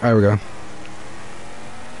stuck. What the heck? There we go.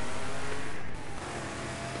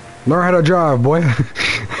 Learn how to drive, boy.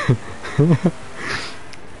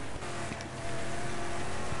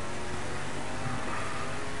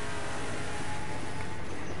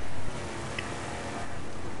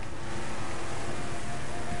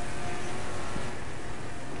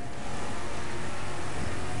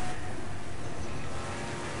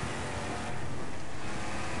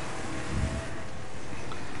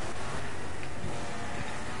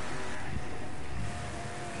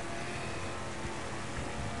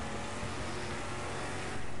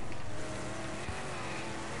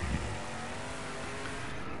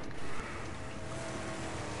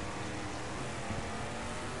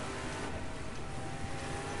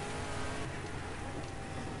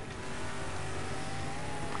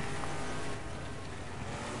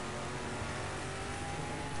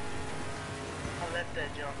 I left that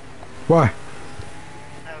jump. Why?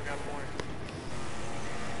 I got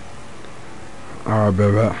more. Alright,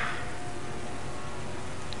 baby.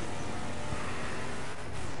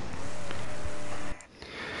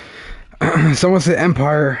 Someone said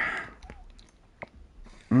Empire.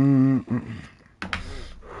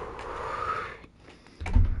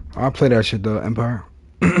 I'll play that shit though, Empire.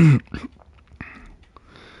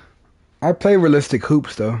 I play realistic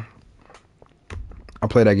hoops though. I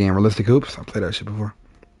play that game, realistic hoops. I played that shit before.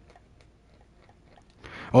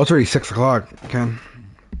 Oh, it's already 6 o'clock, Ken.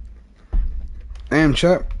 Damn,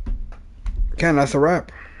 Chuck. Ken, that's a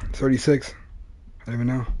wrap. 36. I don't even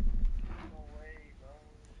know. No way,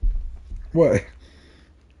 bro. What?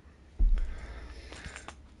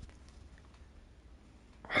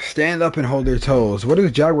 Stand up and hold your toes. What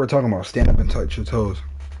is Jaguar talking about? Stand up and touch your toes.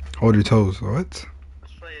 Hold your toes. What?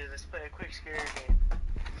 Let's play a quick scary game.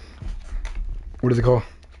 What is it called?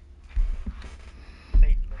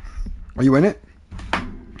 Faithless. Are you in it? Yep.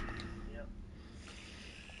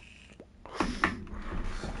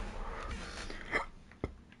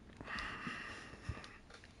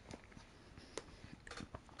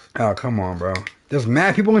 Oh, come on, bro. There's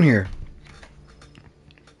mad people in here.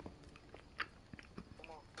 Come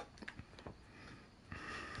on.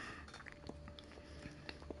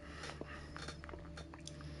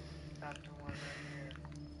 Got the one right here.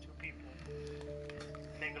 2 people.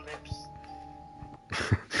 Nigga lips.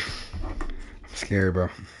 I'm scared, bro.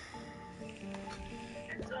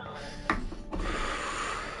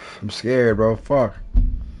 It's I'm scared, bro. Fuck.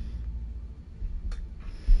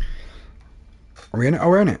 Are we in it? Oh,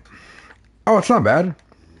 we're in it. Oh, it's not bad.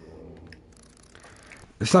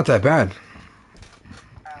 It's not that bad.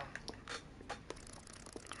 Ow.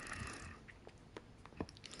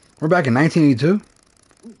 We're back in 1982.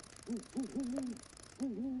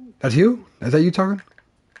 That's you? Is that you talking?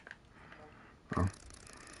 Oh.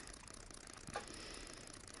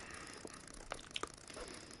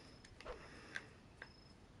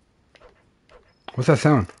 What's that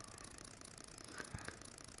sound?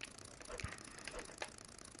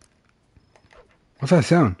 What's that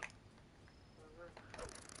sound?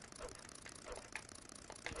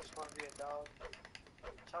 I just want to be a dog.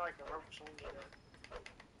 Sound like a rope swing, you know.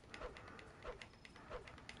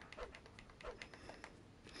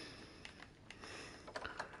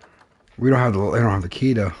 They don't have the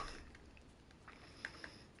key though.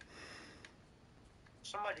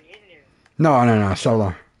 Somebody in here. No,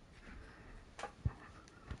 solo.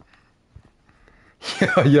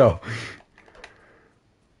 Yo.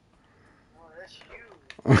 Oh, that's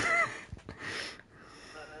you. You do.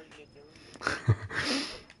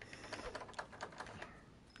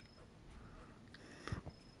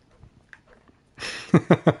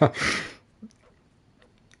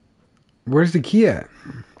 Where's the key at?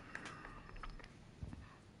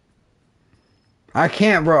 I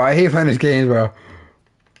can't, bro. I hate playing this game, bro.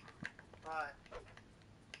 Why?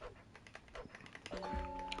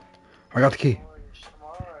 I got the key. Oh, you're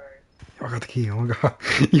smart. I got the key. Oh my god.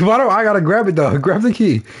 Why do I gotta grab it though? Grab the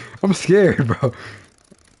key. I'm scared, bro.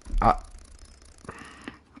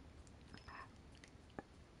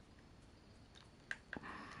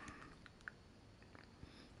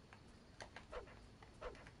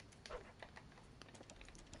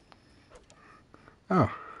 Oh.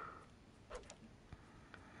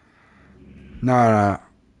 Nah.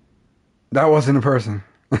 That wasn't a person.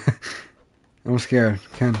 I'm scared.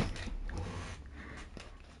 Ken.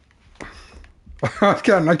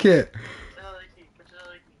 Ken, I can't.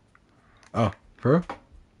 Oh, for real?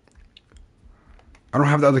 I don't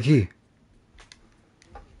have the other key.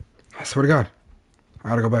 I swear to God. I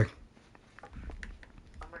gotta go back.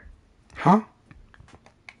 Huh?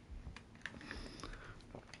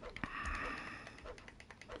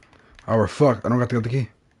 Oh, we're fucked. I don't got the other key.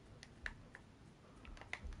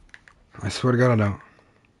 I swear to God I don't.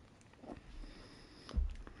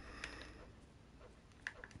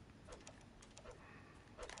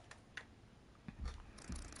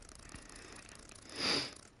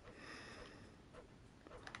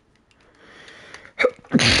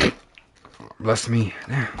 Bless me.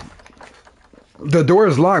 The door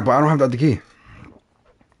is locked, but I don't have the other key.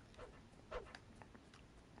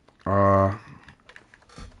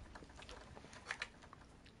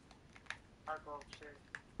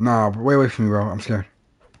 Nah, wait away from me, bro. I'm scared.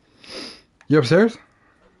 You upstairs?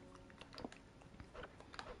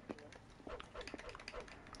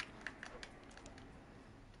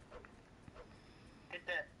 Get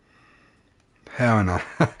that. Hell no.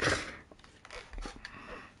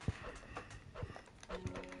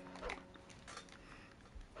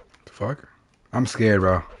 The fuck? I'm scared,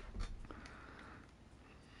 bro.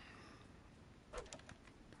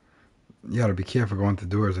 You gotta be careful going through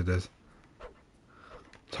doors like this.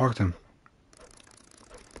 Talk to him.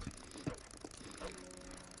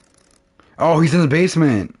 Oh, he's in the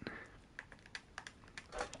basement.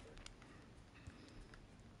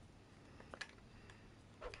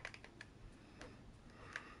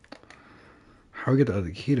 How we get the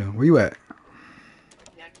other key though? Where you at?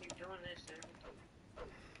 Yeah, keep doing this.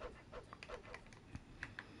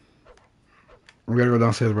 We gotta go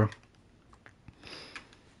downstairs, bro.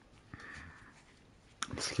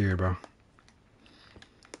 I'm scared, bro.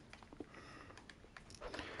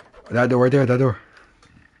 That door right there, that door.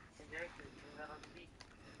 Exactly. You got on the key.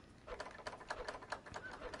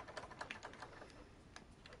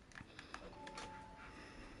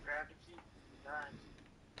 Grab the key. Nice.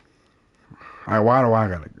 Alright, why do I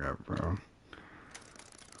gotta grab it, bro?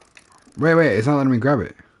 Wait, it's not letting me grab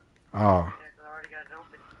it. Oh. Yeah, 'cause I already got it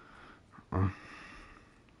open.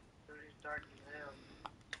 So it's dark as hell.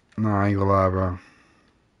 No, I ain't gonna lie, bro.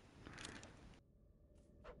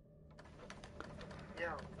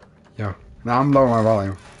 Yo. Nah, I'm lowering my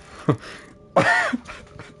volume.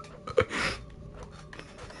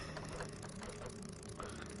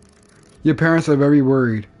 Your parents are very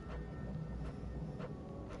worried.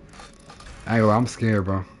 Hey, well, I'm scared,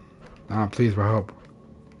 bro. Nah, please, bro, help.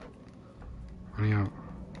 I need help.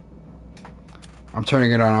 I'm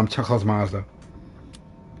turning it on. I'm closing my eyes, though.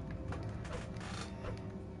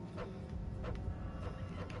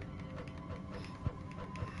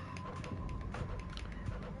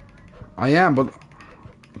 I am, but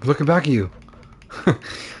looking back at you.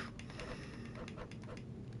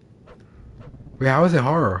 Wait, how is it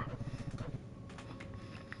horror?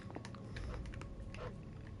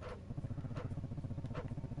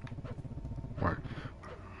 What?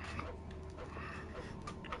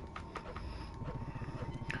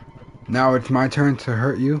 Now it's my turn to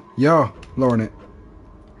hurt you? Yo, lowering it.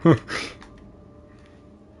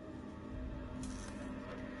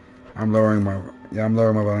 I'm lowering my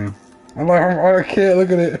volume. I can't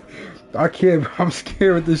look at it. I can't. I'm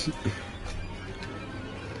scared with this shit.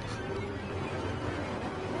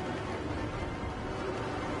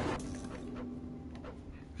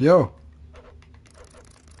 Yo.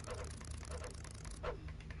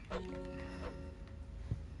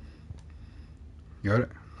 Got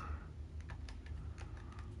it?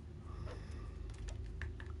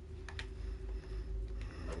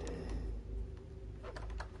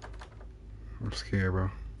 I'm scared, bro.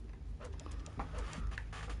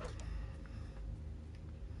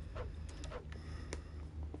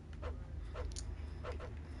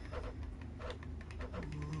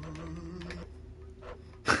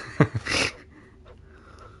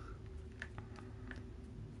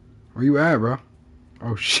 Where you at, bro?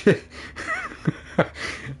 Oh shit.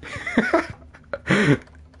 Where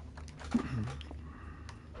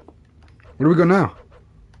do we go now?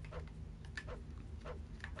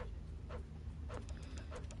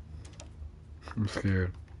 I'm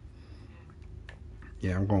scared.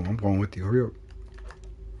 Yeah, I'm going with you. Hurry up.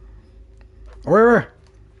 Oh, wait.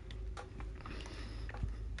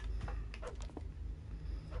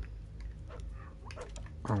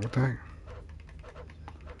 Oh, what the heck?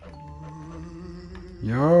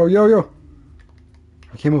 Yo.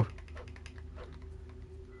 I can't move.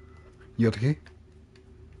 You got the key?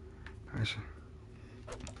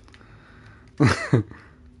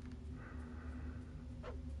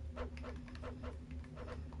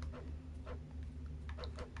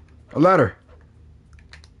 A ladder.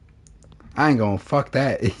 I ain't gonna fuck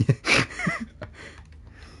that.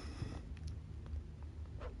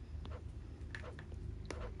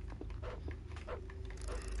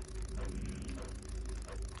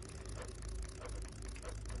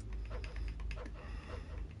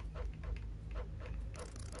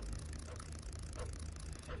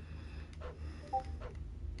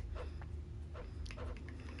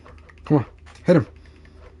 Come on, hit him.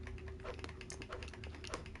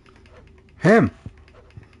 Him.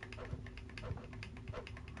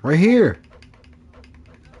 Right here.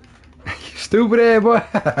 You stupid ass boy.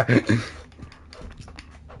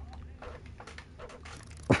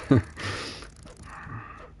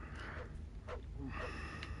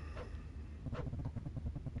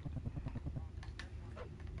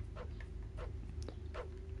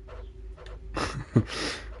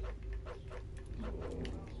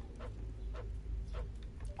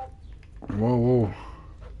 Whoa, whoa.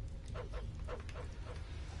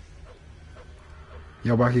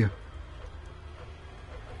 Yo, back here.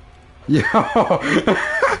 Yo.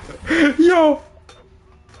 Yo.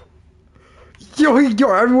 Yo,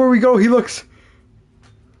 everywhere we go, he looks.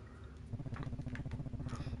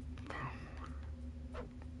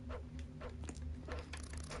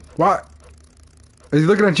 What? Is he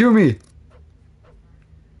looking at you or me?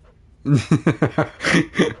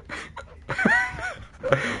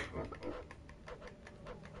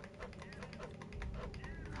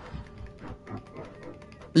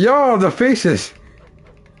 Yo, the faces.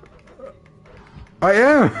 I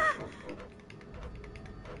am.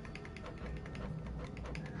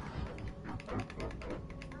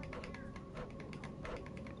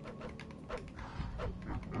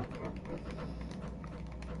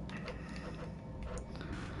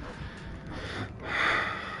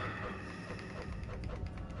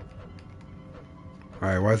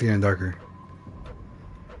 Alright, why is it getting darker?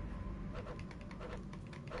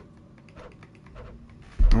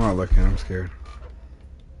 I'm not looking, I'm scared.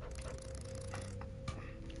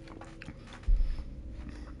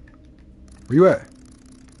 Where you at?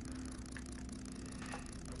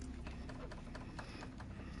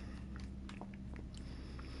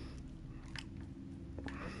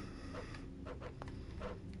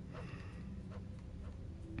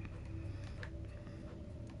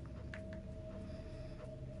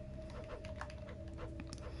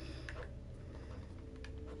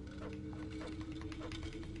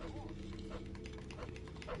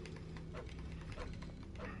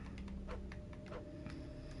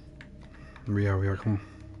 We are, come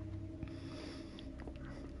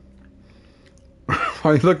on.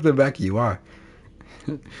 Why you look at the back of you? Why?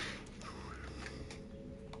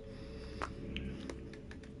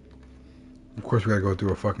 Of course we gotta go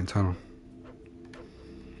through a fucking tunnel.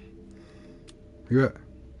 Where you at?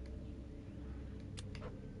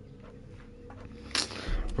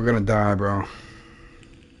 We're gonna die, bro.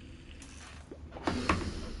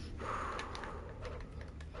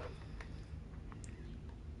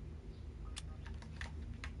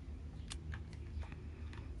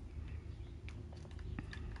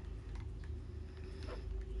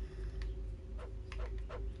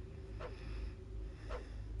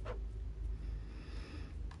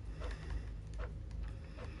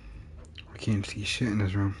 I can't see shit in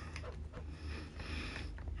this room.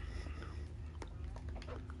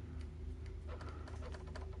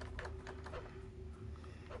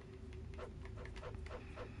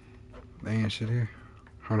 There ain't shit here.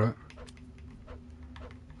 Hold up.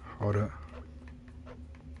 Hold up.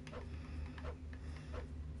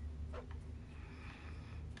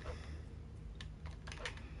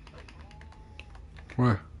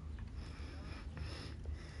 What?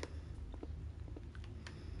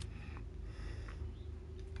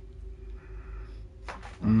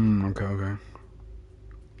 Okay, okay.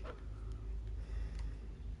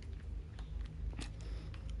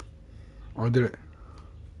 Oh, I did it.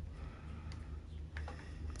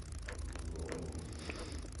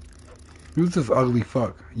 Who's this ugly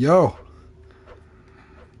fuck? Yo!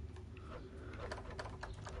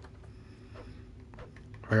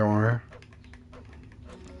 I got one right here.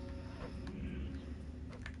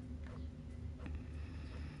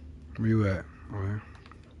 Where you at? Over here.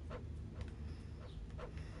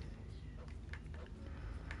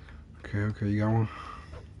 Okay, okay, you got one?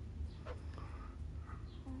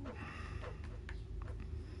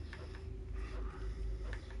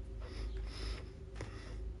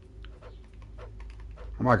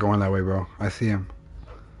 I'm not going that way, bro. I see him.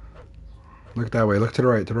 Look that way. Look to the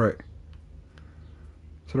right, to the right.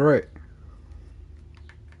 To the right.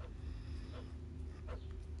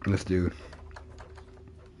 from this dude.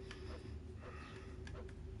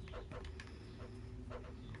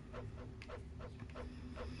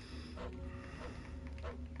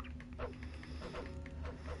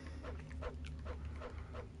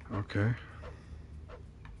 Okay.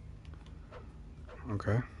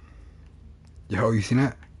 Okay. Yo, you seen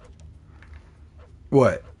that?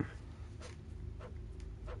 What?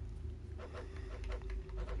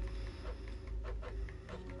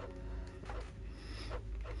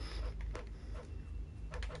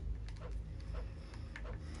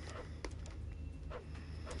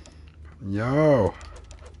 Yo.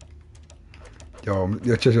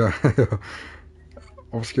 Yo, chill, chill.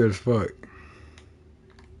 I'm scared as fuck.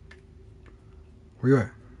 Where you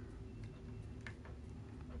at?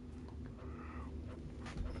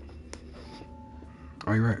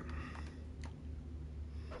 Oh, you're right.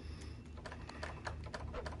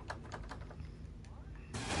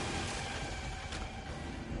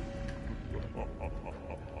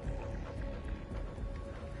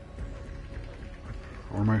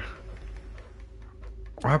 Where am I?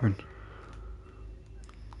 What happened?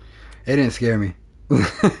 It didn't scare me.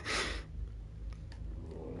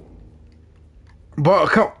 But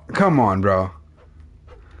come on, bro.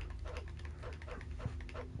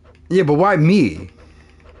 Yeah, but why me?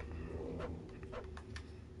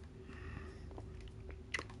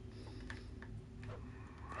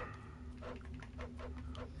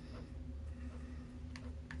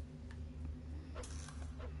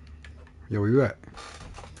 Yo, where you at?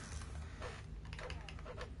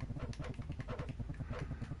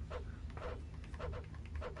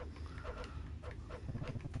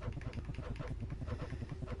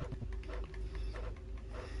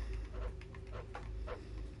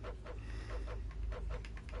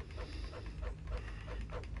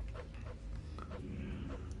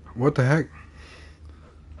 What the heck?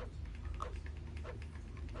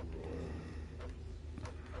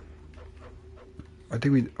 I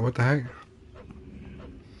think we... What the heck?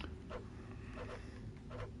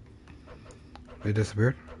 They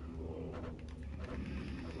disappeared?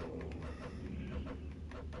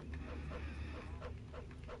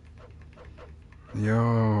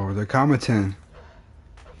 Yo, they're commenting.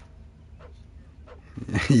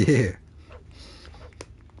 Yeah.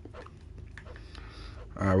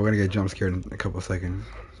 Alright, we're gonna get jump scared in a couple of seconds.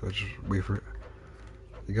 So just wait for it.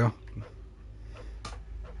 There you go.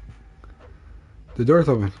 The door's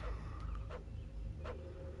open.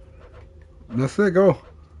 That's it, go.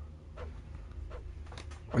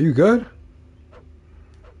 Are you good?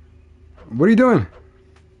 What are you doing?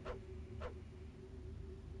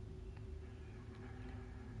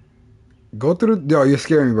 Go through the... Yo, you're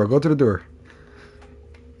scaring me, bro. Go to the door.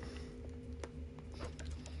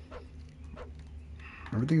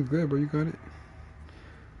 Everything's good, bro. You got it.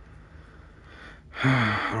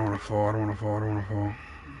 I don't want to fall. I don't want to fall. I don't want to fall.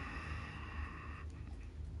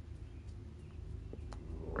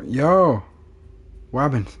 Yo. What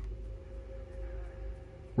happens?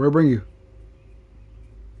 Where'd it bring you?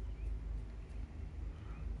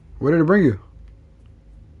 Where did it bring you?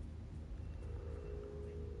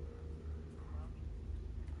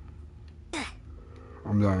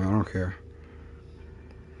 I'm done. I don't care.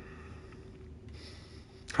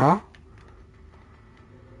 Huh?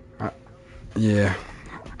 Yeah.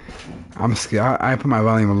 I'm scared. I put my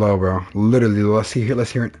volume low, bro. Literally, let's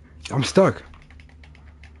hear it. I'm stuck.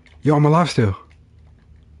 Yo, I'm alive still.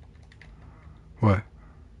 What?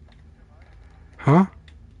 Huh?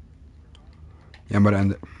 Yeah, I'm about to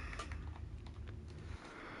end it.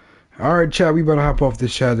 Alright, chat, we better hop off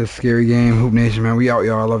this chat, this scary game. Hoop Nation, man. We out,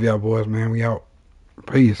 y'all. I love y'all boys, man. We out.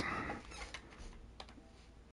 Peace.